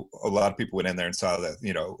so a lot of people went in there and saw that,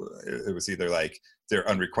 it was either like their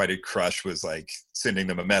unrequited crush was like sending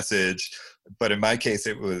them a message. But in my case,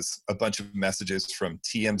 it was a bunch of messages from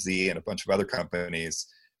TMZ and a bunch of other companies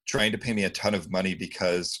trying to pay me a ton of money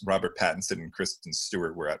because Robert Pattinson and Kristen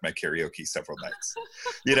Stewart were at my karaoke several nights.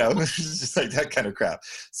 It's just like that kind of crap.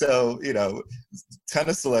 So, ton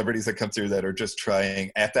of celebrities that come through that are just trying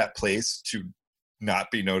at that place to not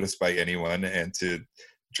be noticed by anyone and to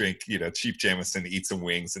drink, cheap Jameson, eat some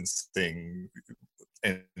wings and sing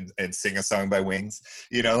and sing a song by Wings,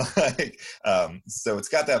 so it's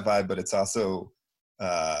got that vibe, but it's also,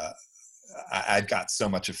 I got so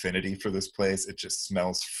much affinity for this place. It just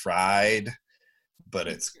smells fried, but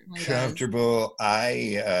it's comfortable.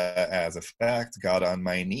 I, as a fact, got on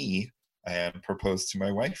my knee and proposed to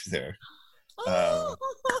my wife there.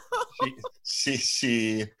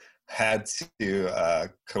 She had to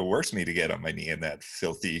coerce me to get on my knee in that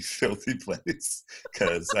filthy, filthy place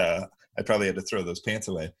because I probably had to throw those pants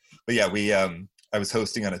away. But yeah, I was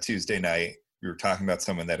hosting on a Tuesday night. We were talking about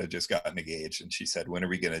someone that had just gotten engaged, and she said, when are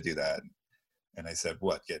we going to do that? And I said,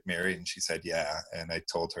 what, get married? And she said, yeah. And I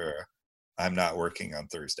told her, I'm not working on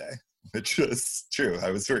Thursday, which was true. I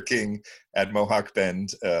was working at Mohawk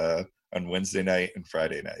Bend on Wednesday night and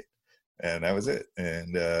Friday night. And that was it.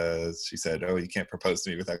 And she said, oh, you can't propose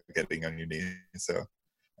to me without getting on your knee. So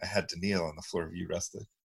I had to kneel on the floor of Ye Rustic.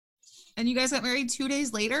 And you guys got married 2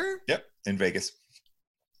 days later? Yep, in Vegas.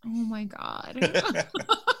 Oh my God.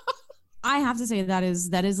 I have to say that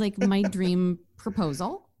is like my dream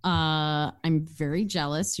proposal. I'm very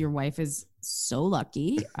jealous. Your wife is so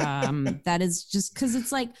lucky. That is just because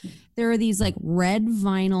it's like there are these like red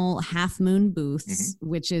vinyl Half Moon booths,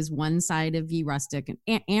 which is one side of Ye Rustic.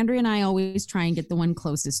 And Andrea and I always try and get the one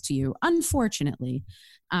closest to you. Unfortunately,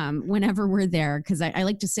 whenever we're there, because I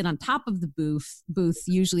like to sit on top of the booth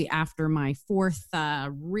usually after my fourth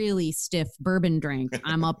really stiff bourbon drink.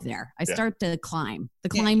 I'm up there. I start to climb. The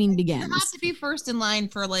climbing begins. You have to be first in line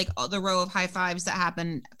for like the row of high fives that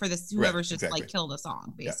happen for this whoever's just like killed a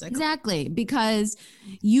song, basically. Exactly, because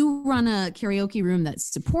you run a karaoke room that's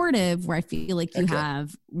supportive, where I feel like you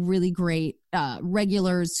have really great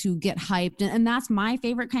regulars who get hyped, and that's my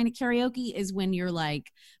favorite kind of karaoke, is when you're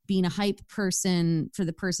like being a hype person for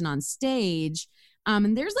the person on stage.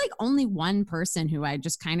 And there's like only one person who I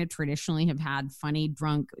just kind of traditionally have had funny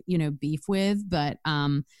drunk, beef with, but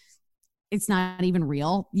it's not even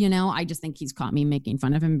real. I just think he's caught me making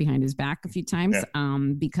fun of him behind his back a few times.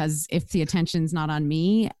 Because if the attention's not on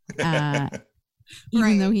me,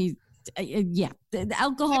 even though he, the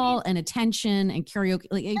alcohol and attention and karaoke,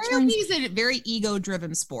 like karaoke is a very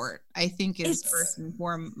ego-driven sport. I think is first and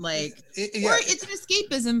foremost, like, or it's an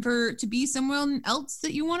escapism to be someone else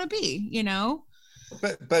that you want to be,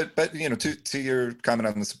 But to your comment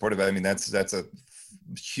on the supportive, I mean that's a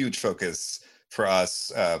huge focus for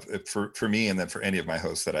us, for me, and then for any of my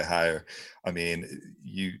hosts that I hire. I mean,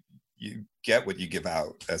 you get what you give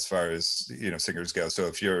out as far as, singers go. So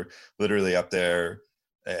if you're literally up there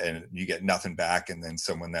and you get nothing back, and then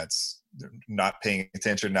someone that's not paying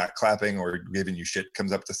attention, not clapping or giving you shit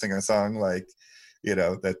comes up to sing a song, like,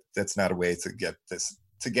 that's not a way to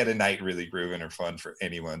get a night really grooving or fun for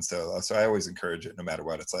anyone. So I always encourage it no matter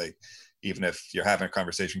what. It's like, even if you're having a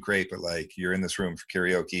conversation, great, but like, you're in this room for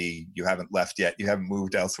karaoke, you haven't left yet, you haven't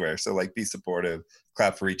moved elsewhere. So like, be supportive,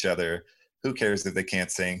 clap for each other. Who cares if they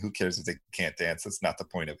can't sing? Who cares if they can't dance? That's not the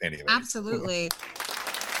point of any of it. Absolutely.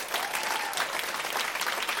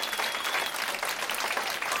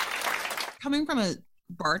 Coming from a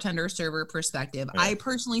bartender server perspective, yeah. I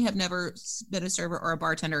personally have never been a server or a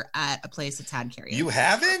bartender at a place that's had karaoke. You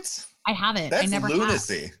haven't? I haven't. That's I never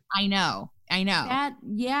lunacy. have. I know.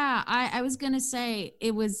 I was gonna say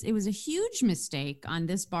it was a huge mistake on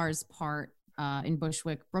this bar's part in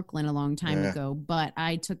Bushwick, Brooklyn, a long time ago. But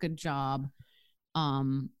I took a job.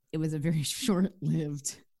 It was a very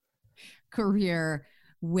short-lived career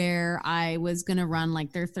where I was gonna run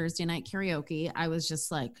like their Thursday night karaoke. I was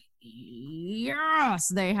just like, yes,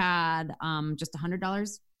 they had just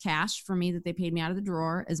 $100 cash for me that they paid me out of the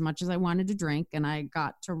drawer, as much as I wanted to drink, and I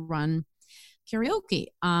got to run karaoke.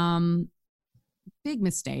 Big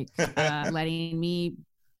mistake, letting me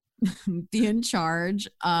be in charge.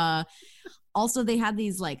 Also, they had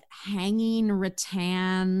these like hanging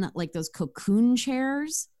rattan, like those cocoon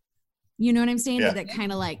chairs. You know what I'm saying? Yeah. That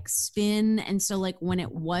kind of like spin. And so like when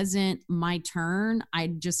it wasn't my turn,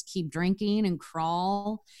 I'd just keep drinking and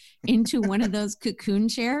crawl into one of those cocoon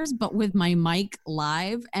chairs, but with my mic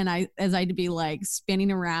live. And I'd be like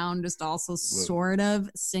spinning around, just also sort of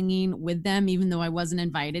singing with them, even though I wasn't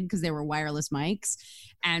invited because they were wireless mics.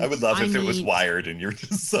 And I would love if it was wired and you're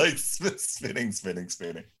just like spinning.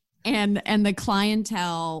 And the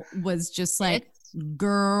clientele was just like,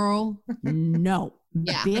 girl, no.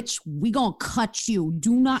 Yeah. Bitch, we gonna cut you.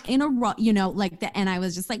 Do not interrupt, like that. And I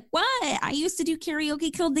was just like, what? I used to do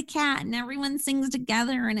Karaoke Killed the Cat and everyone sings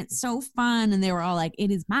together and it's so fun. And they were all like, it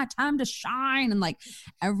is my time to shine. And like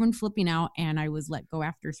everyone flipping out. And I was let go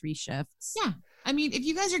after 3 shifts. Yeah. I mean, if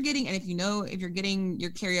you guys are getting, and if you're getting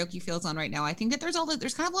your karaoke feels on right now, I think that there's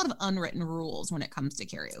kind of a lot of unwritten rules when it comes to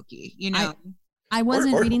karaoke, I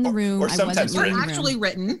wasn't reading the room. Or sometimes actually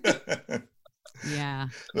written. Yeah.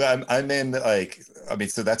 I'm in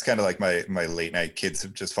so that's kind of like my late night, kids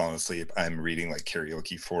have just fallen asleep, I'm reading like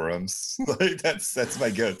karaoke forums. Like that's my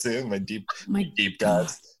go-to, my deep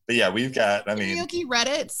dives. But yeah, we've got, karaoke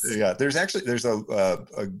Reddits. Yeah, there's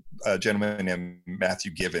a gentleman named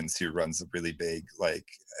Matthew Givens who runs a really big like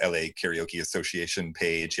LA Karaoke Association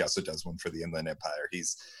page. He also does one for the Inland Empire.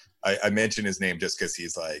 I mention his name just because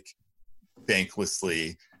he's like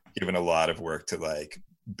thanklessly given a lot of work to like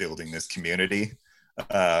building this community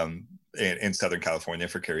in Southern California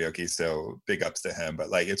for karaoke. So big ups to him. But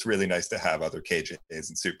like, it's really nice to have other KJs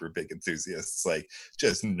and super big enthusiasts like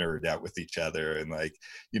just nerd out with each other and like,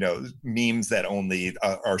 memes that only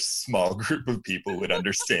our small group of people would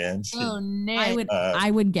understand. Oh, no.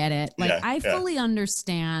 I would get it. Like, I fully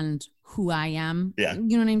understand who I am. Yeah.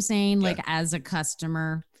 You know what I'm saying? Like as a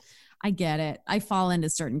customer, I get it. I fall into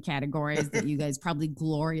certain categories that you guys probably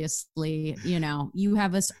gloriously, you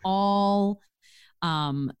have us all,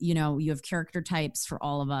 you have character types for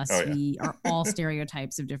all of us. Oh, yeah. We are all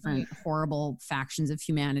stereotypes of different horrible factions of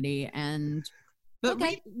humanity. But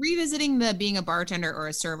revisiting the being a bartender or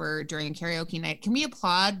a server during a karaoke night, can we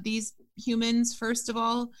applaud these humans, first of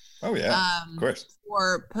all? Oh, yeah, of course.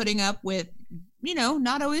 For putting up with,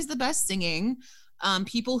 not always the best singing.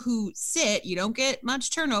 People who sit, you don't get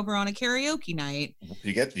much turnover on a karaoke night.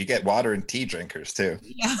 You get water and tea drinkers too.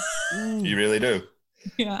 Yeah. You really do.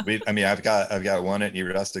 Yeah. I've got one at New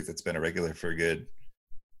Rustic that's been a regular for a good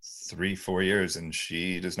 3-4 years, and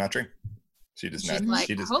she does not drink. She does not.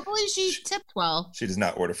 Hopefully she tipped well. She does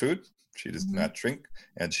not order food. She does not drink,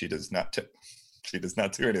 and she does not tip. She does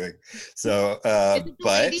not do anything. So,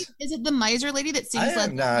 is it the miser lady that sings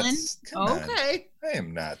Led Zeppelin? Okay. I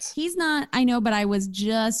am not. He's not. I know, but I was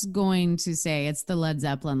just going to say it's the Led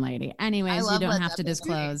Zeppelin lady. Anyways, you don't have to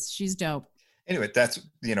disclose. She's dope. Anyway, that's,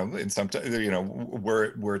 and sometimes,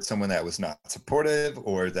 were it someone that was not supportive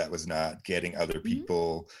or that was not getting other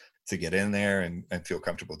people to get in there and feel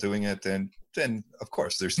comfortable doing it, then of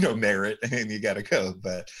course there's no merit and you got to go.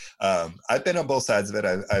 But I've been on both sides of it.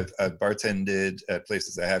 I've bartended at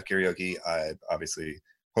places that have karaoke. I've obviously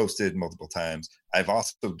hosted multiple times. I've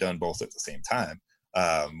also done both at the same time,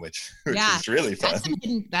 which is really fun.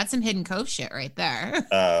 That's some hidden cove shit right there.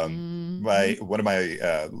 One of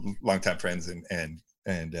my longtime friends and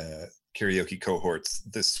karaoke cohorts,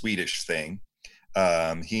 the Swedish thing,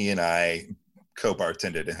 he and I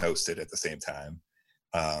co-bartended and hosted at the same time,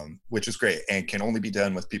 which is great and can only be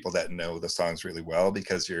done with people that know the songs really well,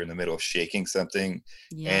 because you're in the middle of shaking something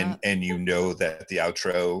and you know that the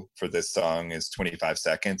outro for this song is 25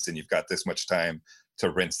 seconds and you've got this much time to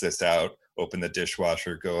rinse this out, open the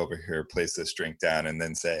dishwasher, go over here, place this drink down, and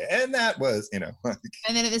then say, and that was, and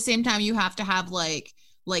then at the same time you have to have like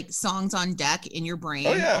songs on deck in your brain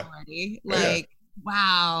already.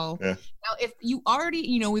 Wow. Yeah. Now, if you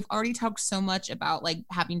already, we've already talked so much about like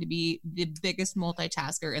having to be the biggest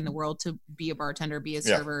multitasker in the world to be a bartender, be a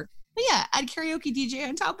server. But yeah, add karaoke DJ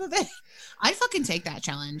on top of it. I'd fucking take that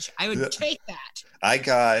challenge. I would take that.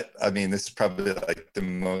 This is probably like the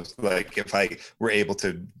most, like if I were able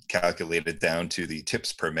to calculate it down to the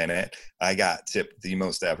tips per minute, I got tipped the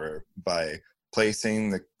most ever by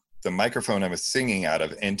placing the microphone I was singing out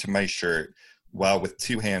of into my shirt, while with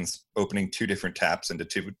two hands opening two different taps into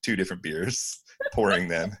two different beers, pouring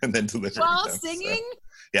them, and then delivering while them. Singing? So,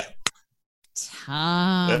 yeah.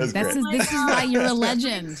 Tom, this is why you're a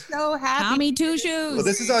legend. So happy. Tommy Two Shoes. Well,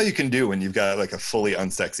 this is all you can do when you've got like a fully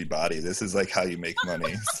unsexy body. This is like how you make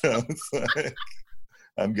money. So it's like,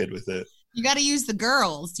 I'm good with it. You got to use the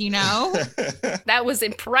girls, That was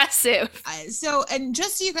impressive. And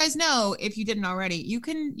just so you guys know, if you didn't already, you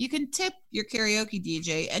can tip your karaoke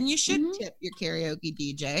DJ, and you should tip your karaoke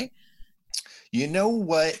DJ. You know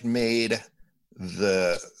what made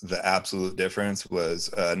the absolute difference was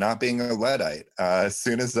not being a Luddite. As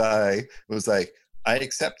soon as I was like, I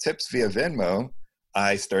accept tips via Venmo,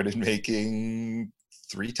 I started making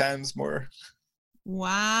 3 times more.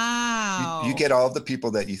 Wow. You get all the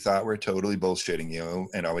people that you thought were totally bullshitting you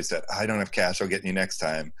and always said, I don't have cash, I'll get you next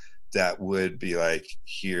time. That would be like,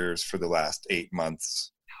 here's for the last 8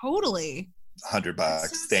 months. Totally. $100.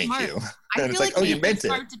 So thank smart. you. I And feel it's like, oh, you meant it.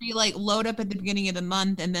 Start to be like load up at the beginning of the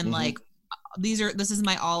month and then like this is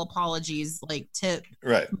my all apologies like tip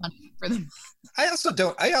money for them. I also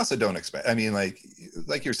don't expect,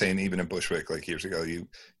 like you're saying, even in Bushwick, like years ago, you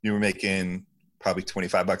were making probably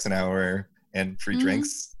 $25 an hour and free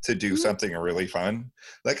drinks to do something really fun.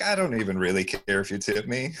 Like, I don't even really care if you tip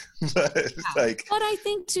me. But I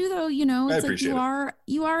think too, though, it's like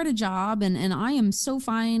you are at a job, and I am so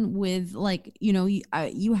fine with like, you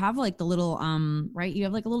have like the little, right. You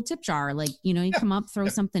have like a little tip jar, like, you come up, throw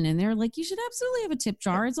something in there. Like, you should absolutely have a tip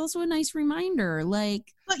jar. It's also a nice reminder.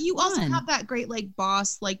 Like, but you also have that great like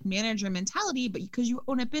boss, like manager mentality, but because you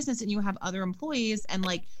own a business and you have other employees and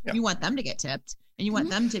like, you want them to get tipped. And you want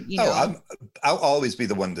them to, I'll always be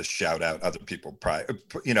the one to shout out other people.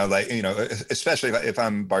 Especially if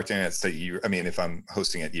I'm bartending at, say, if I'm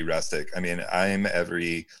hosting at E-Rustic, I'm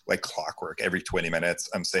every like clockwork, every 20 minutes,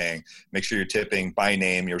 I'm saying, make sure you're tipping by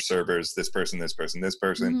name your servers, this person, with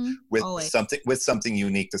something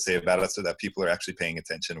unique to say about it, so that people are actually paying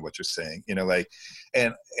attention to what you're saying.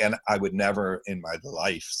 And I would never in my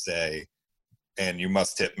life say, and you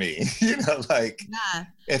must tip me, if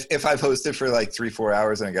I've hosted for like 3-4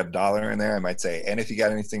 hours and I got $1 in there, I might say, and if you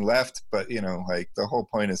got anything left, but the whole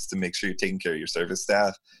point is to make sure you're taking care of your service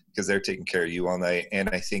staff, because they're taking care of you all night. And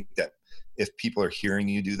I think that if people are hearing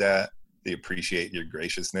you do that, they appreciate your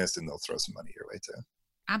graciousness and they'll throw some money your way too.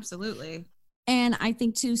 Absolutely. And I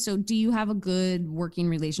think too, so do you have a good working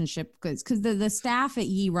relationship? Because the staff at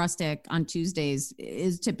Ye Rustic on Tuesdays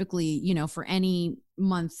is typically, for any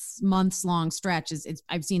months long stretch,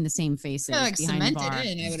 I've seen the same faces behind the bar.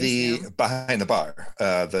 Behind the bar.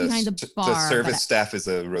 The service staff is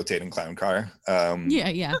a rotating clown car.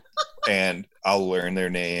 Yeah. And I'll learn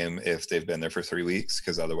their name if they've been there for 3 weeks,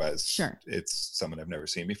 because otherwise it's someone I've never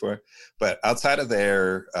seen before. But outside of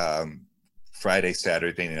their Friday,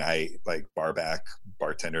 Saturday night, like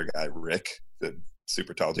bartender guy, Rick, the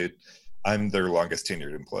super tall dude, I'm their longest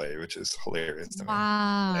tenured employee, which is hilarious to me.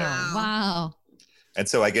 Wow. And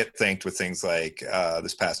so I get thanked with things like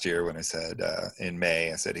this past year when I said in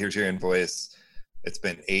May, I said, here's your invoice. It's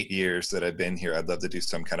been 8 years that I've been here. I'd love to do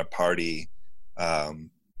some kind of party,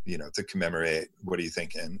 to commemorate. What are you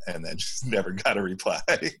thinking? And then just never got a reply.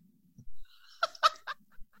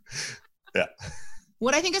 Yeah.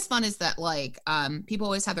 What I think is fun is that like people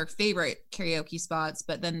always have their favorite karaoke spots,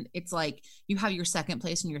 but then it's like you have your second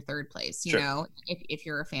place and your third place, you know, if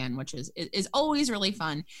you're a fan, which is always really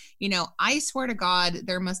fun. I swear to God,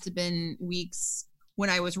 there must have been weeks when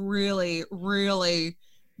I was really, really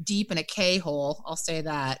deep in a K-hole, I'll say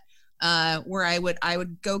that, where I would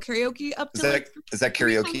go karaoke up to is that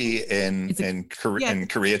karaoke in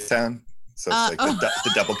Koreatown? So it's like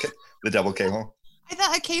the double K-hole? I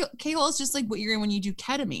thought K-hole is just like what you're in when you do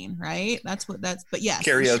ketamine, right? But yes.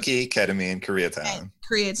 Karaoke, ketamine, Koreatown.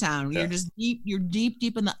 Koreatown. Yeah. You're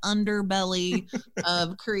deep in the underbelly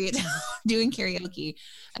of Koreatown doing karaoke.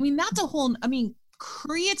 I mean,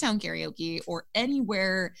 Koreatown karaoke or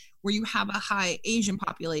anywhere where you have a high Asian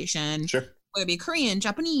population. Sure. Whether it be Korean,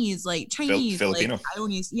 Japanese, like Chinese, Filipino. like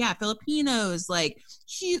Taiwanese, Filipinos, like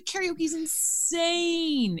karaoke is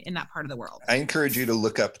insane in that part of the world. I encourage you to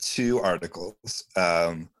look up 2 articles,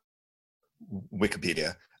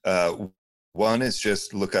 Wikipedia. One is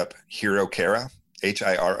just look up Hirokara,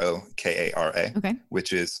 Hirokara, Okay.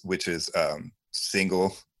 which is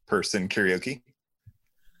single person karaoke.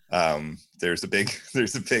 There's a big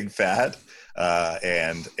fad,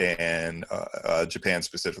 and Japan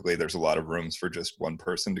specifically, there's a lot of rooms for just one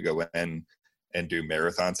person to go in and do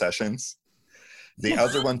marathon sessions. The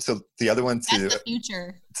other one to That's the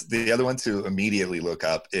future. The other one to immediately look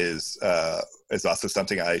up is also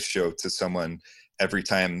something I show to someone every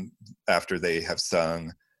time after they have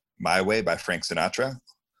sung "My Way" by Frank Sinatra.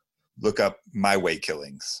 Look up "My Way"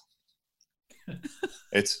 killings.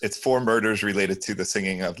 It's 4 murders related to the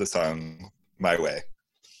singing of the song "My Way"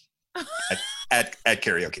 at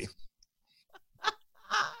karaoke.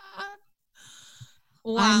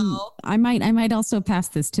 Wow. I might also pass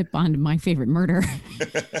this tip on to my favorite murder.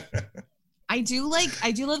 I do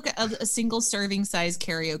love a single serving size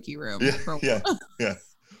karaoke room. Yeah.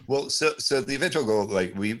 Well, so the eventual goal,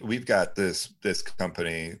 like we've got this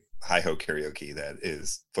company, Hi Ho Karaoke, that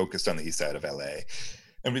is focused on the east side of LA.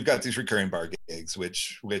 And we've got these recurring bar gigs,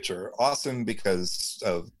 which are awesome because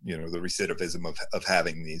of, the recidivism of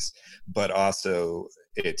having these, but also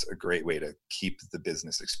it's a great way to keep the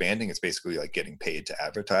business expanding. It's basically like getting paid to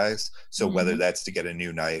advertise. So whether that's to get a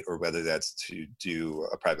new night or whether that's to do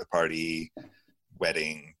a private party,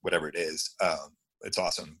 wedding, whatever it is, it's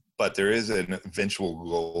awesome. But there is an eventual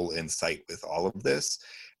goal in sight with all of this.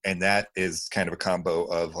 And that is kind of a combo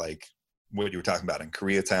of like what you were talking about in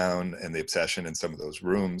Koreatown and the obsession in some of those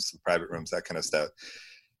rooms, private rooms, that kind of stuff,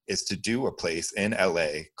 is to do a place in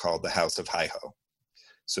LA called the House of Hi Ho.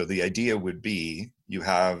 So the idea would be you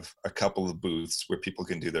have a couple of booths where people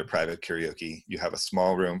can do their private karaoke. You have a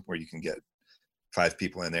small room where you can get 5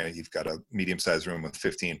 people in there. You've got a medium-sized room with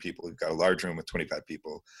 15 people. You've got a large room with 25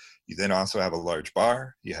 people. You then also have a large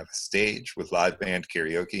bar. You have a stage with live band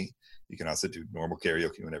karaoke. You can also do normal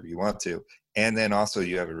karaoke whenever you want to. And then also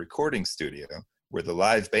you have a recording studio where the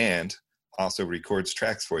live band also records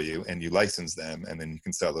tracks for you and you license them, and then you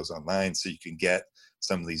can sell those online so you can get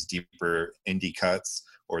some of these deeper indie cuts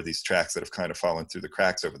or these tracks that have kind of fallen through the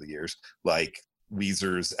cracks over the years, like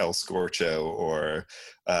Weezer's El Scorcho or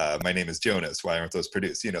My Name is Jonas, why aren't those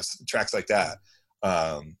produced? Tracks like that.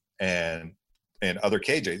 And other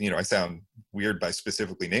KJs, I sound weird by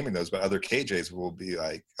specifically naming those, but other KJs will be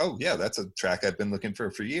like, oh yeah, that's a track I've been looking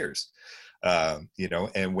for years. And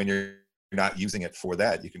when you're not using it for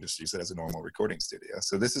that, you can just use it as a normal recording studio.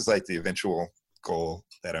 So this is like the eventual goal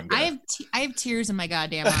that I'm gonna... I have tears in my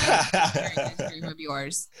goddamn eyes hearing this dream of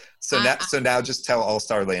yours. So now just tell All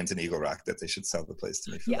Star Lands and Eagle Rock that they should sell the place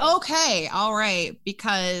to me for that. Okay, all right,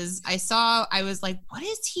 because I was like, what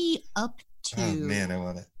is he up to? Oh man, I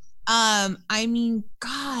want it. I mean,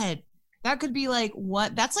 God, that could be like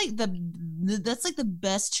what? That's like the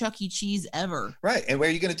best Chuck E. Cheese ever. Right. And where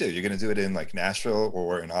are you going to do? You're going to do it in like Nashville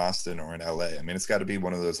or in Austin or in LA. I mean, it's got to be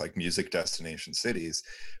one of those like music destination cities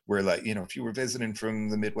where, like, if you were visiting from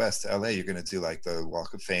the Midwest to LA, you're going to do like the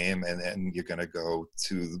Walk of Fame, and then you're going to go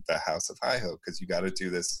to the House of Hi Ho because you got to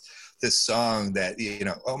do this song that,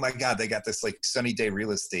 oh my God, they got this like Sunny Day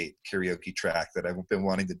Real Estate karaoke track that I've been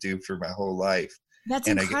wanting to do for my whole life. That's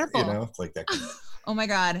incredible. It's like that. Oh my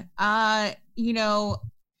God. I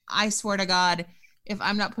swear to God, if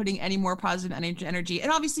I'm not putting any more positive energy,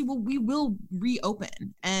 and obviously we will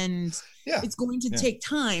reopen, and it's going to take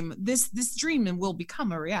time. This dream will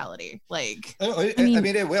become a reality. Like, I mean,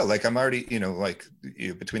 it will. Like, I'm already,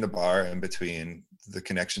 between the bar and between the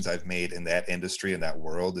connections I've made in that industry and that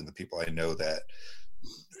world, and the people I know that,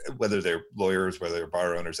 whether they're lawyers, whether they're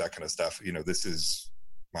bar owners, that kind of stuff, this is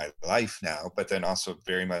my life now, but then also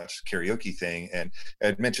very much karaoke thing. And I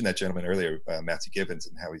had mentioned that gentleman earlier, Matthew Gibbons,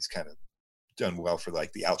 and how he's kind of done well for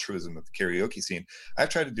like the altruism of the karaoke scene. I've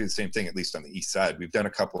tried to do the same thing, at least on the East Side. We've done a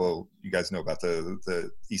couple, you guys know about the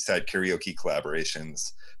East Side karaoke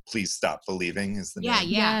collaborations. Please Stop Believing is the name.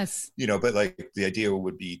 Yes. But like the idea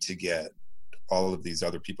would be to get all of these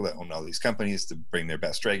other people that own all these companies to bring their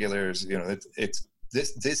best regulars. It's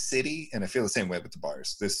this city, and I feel the same way with the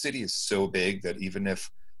bars. This city is so big that even if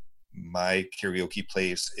my karaoke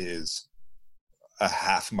place is a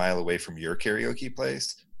half mile away from your karaoke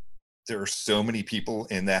place, there are so many people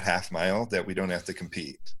in that half mile that we don't have to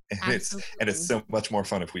compete. And it's so much more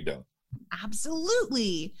fun if we don't.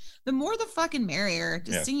 Absolutely. The more the fucking merrier.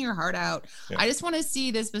 Just sing your heart out. I just want to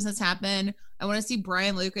see this business happen. I want to see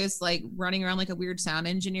Brian Lucas like running around like a weird sound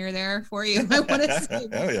engineer there for you. I want to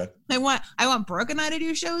see I want Brooke and I to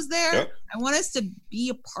do shows there. Yep. I want us to be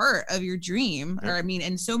a part of your dream. Or I mean,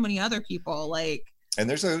 and so many other people like. And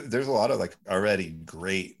there's a lot of like already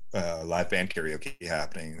great live band karaoke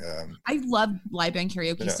happening. I love live band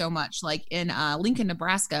karaoke so much. Like in Lincoln,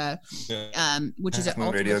 Nebraska, which is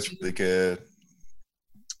radio is really good.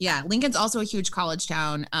 Yeah, Lincoln's also a huge college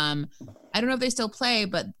town. I don't know if they still play,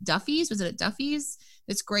 but Duffy's, was it at Duffy's?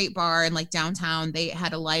 This great bar in like downtown. They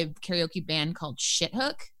had a live karaoke band called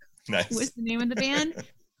Shithook. Nice. Was the name of the band.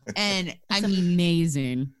 And I mean,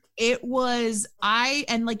 amazing. It was,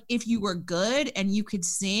 and like, if you were good and you could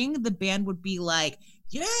sing, the band would be like,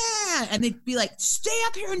 yeah. And they'd be like, stay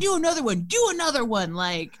up here and do another one.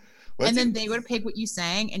 Like, and then they would pick what you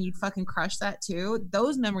sang and you'd fucking crush that too.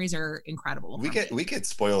 Those memories are incredible. We get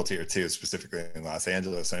spoiled here too, specifically in Los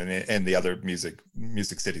Angeles and the other music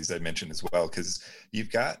cities I mentioned as well, because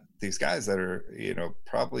you've got these guys that are, you know,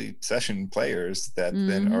 probably session players that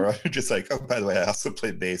then are just like, oh, by the way, I also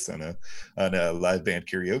play bass on a live band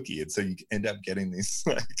karaoke, and so you end up getting these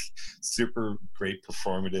like super great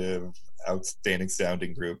performative, outstanding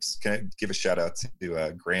sounding groups. Can I give a shout out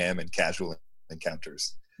to Graham and Casual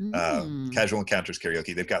Encounters? Casual Encounters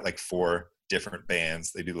Karaoke. They've got like 4 different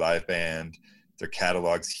bands. They do live band. Their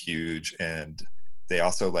catalog's huge, and they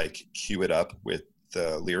also like cue it up with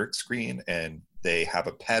the lyric screen, and they have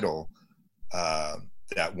a pedal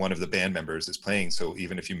that one of the band members is playing. So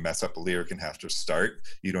even if you mess up a lyric and have to start,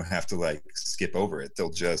 you don't have to like skip over it. They'll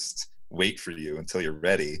just wait for you until you're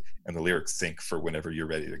ready, and the lyrics sync for whenever you're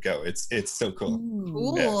ready to go. It's so cool.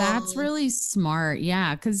 Cool. Yeah. That's really smart.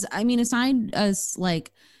 Yeah. Cause I mean, aside us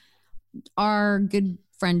like our good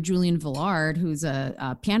friend, Julian Villard, who's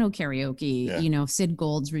a piano karaoke, you know, Sid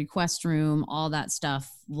Gold's Request Room, all that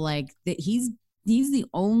stuff. Like that he's the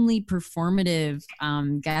only performative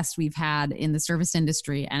guest we've had in the service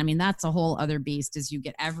industry. And I mean, that's a whole other beast, is you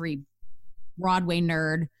get every Broadway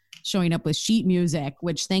nerd showing up with sheet music,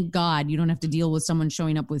 which thank God you don't have to deal with someone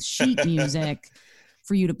showing up with sheet music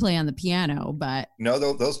for you to play on the piano. But no,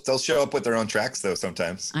 they'll show up with their own tracks though.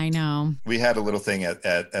 Sometimes I know we had a little thing at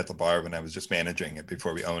the bar when I was just managing it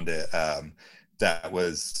before we owned it. That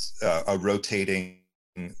was a rotating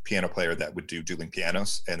piano player that would do dueling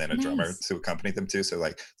pianos, and then a drummer to accompany them too. So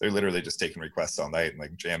like they're literally just taking requests all night and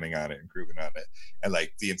like jamming on it and grooving on it, and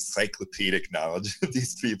like the encyclopedic knowledge of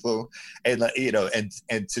these people, and like, you know,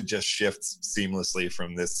 and to just shift seamlessly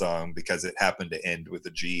from this song because it happened to end with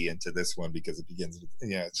a G into this one because it begins with,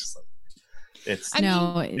 it's just like it's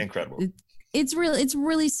incredible. It's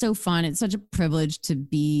really so fun. It's such a privilege to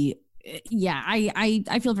be. Yeah,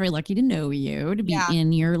 I feel very lucky to know you, to be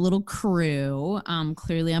in your little crew.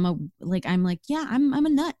 Clearly I'm a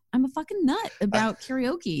nut. I'm a fucking nut about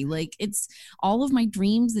karaoke. Like, it's all of my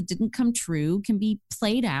dreams that didn't come true can be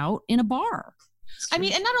played out in a bar. I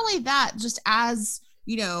mean, and not only that, just as,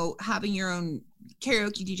 you know, having your own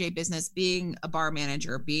karaoke DJ business, being a bar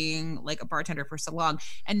manager, being like a bartender for so long,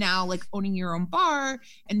 and now like owning your own bar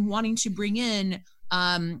and wanting to bring in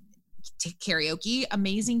karaoke,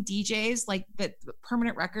 amazing DJs, like the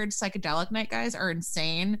Permanent Records, Psychedelic Night guys are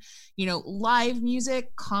insane. You know, live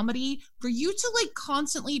music, comedy, for you to like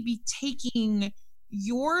constantly be taking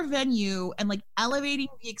your venue and like elevating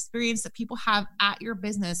the experience that people have at your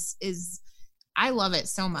business I love it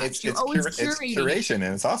so much. It's curation,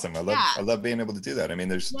 and it's awesome. I love being able to do that. I mean,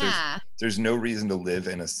 there's no reason to live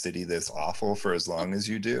in a city this awful for as long as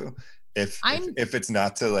you do if it's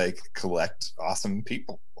not to like collect awesome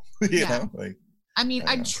people. You know, like, I mean,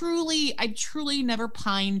 I truly never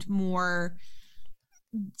pined more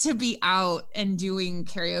to be out and doing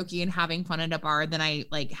karaoke and having fun at a bar than I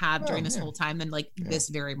like have during this whole time, than like this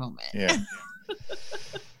very moment. Yeah.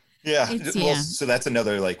 Well, so that's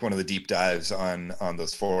another like one of the deep dives on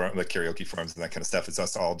those like karaoke forums and that kind of stuff. It's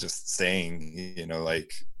us all just saying, you know,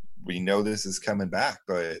 like, we know this is coming back,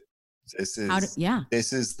 but this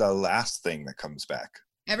is the last thing that comes back.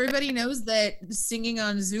 Everybody knows that singing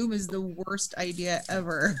on Zoom is the worst idea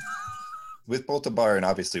ever. With both the bar and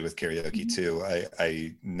obviously with karaoke too,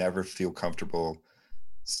 I never feel comfortable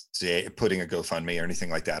putting a GoFundMe or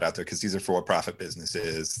anything like that out there, because these are for-profit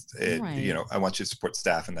businesses. You know, I want you to support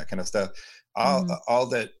staff and that kind of stuff. All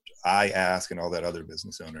that I ask, and all that other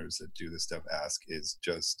business owners that do this stuff ask, is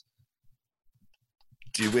just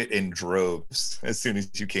do it in droves as soon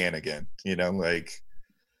as you can again. You know, like,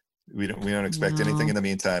 We don't expect anything in the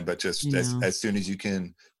meantime, but just as soon as you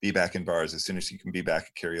can be back in bars, as soon as you can be back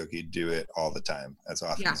at karaoke, do it all the time, as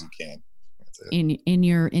often as you can. In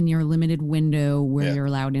your limited window where you're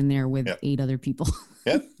allowed in there with 8 other people.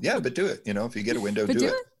 But do it. If you get a window,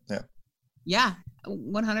 do it. Yeah,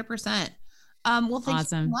 100%. Well, thanks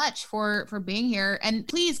so much for being here, and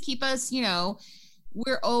please keep us.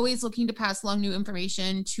 We're always looking to pass along new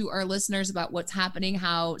information to our listeners about what's happening,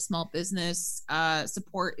 how small business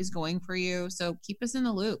support is going for you. So keep us in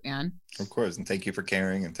the loop, man. Of course, and thank you for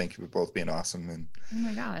caring, and thank you for both being awesome and oh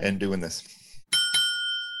my God, and doing this.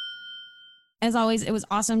 As always, it was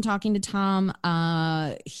awesome talking to Tom.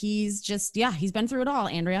 He's been through it all,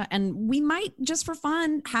 Andrea. And we might, just for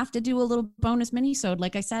fun, have to do a little bonus mini-sode,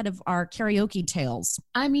 like I said, of our karaoke tales.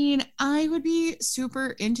 I mean, I would be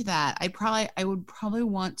super into that. I would probably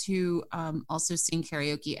want to also sing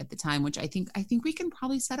karaoke at the time, which I think we can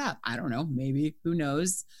probably set up. I don't know, maybe, who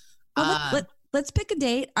knows? Well, let's pick a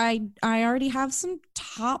date. I already have some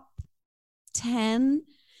top 10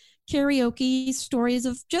 karaoke stories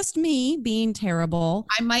of just me being terrible.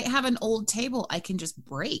 I might have an old table I can just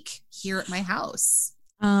break here at my house.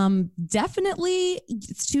 Definitely.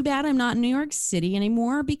 It's too bad I'm not in New York City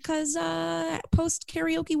anymore, because post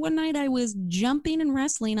karaoke one night I was jumping and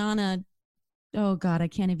wrestling on oh God, I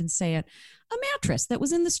can't even say it, a mattress that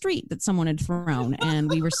was in the street that someone had thrown. And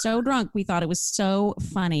we were so drunk, we thought it was so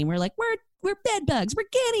funny. We're like, we're bed bugs, we're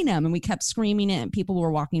getting them. And we kept screaming it, and people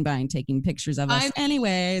were walking by and taking pictures of us.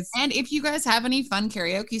 Anyways. And if you guys have any fun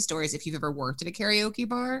karaoke stories, if you've ever worked at a karaoke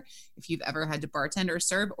bar, if you've ever had to bartend or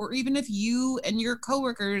serve, or even if you and your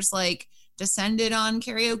coworkers descended on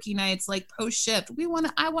karaoke nights post shift,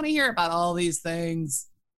 I want to hear about all these things.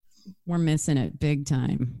 We're missing it big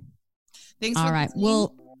time. Thanks all for right. listening.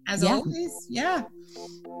 Well, as always,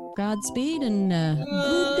 Godspeed and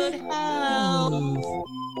good health.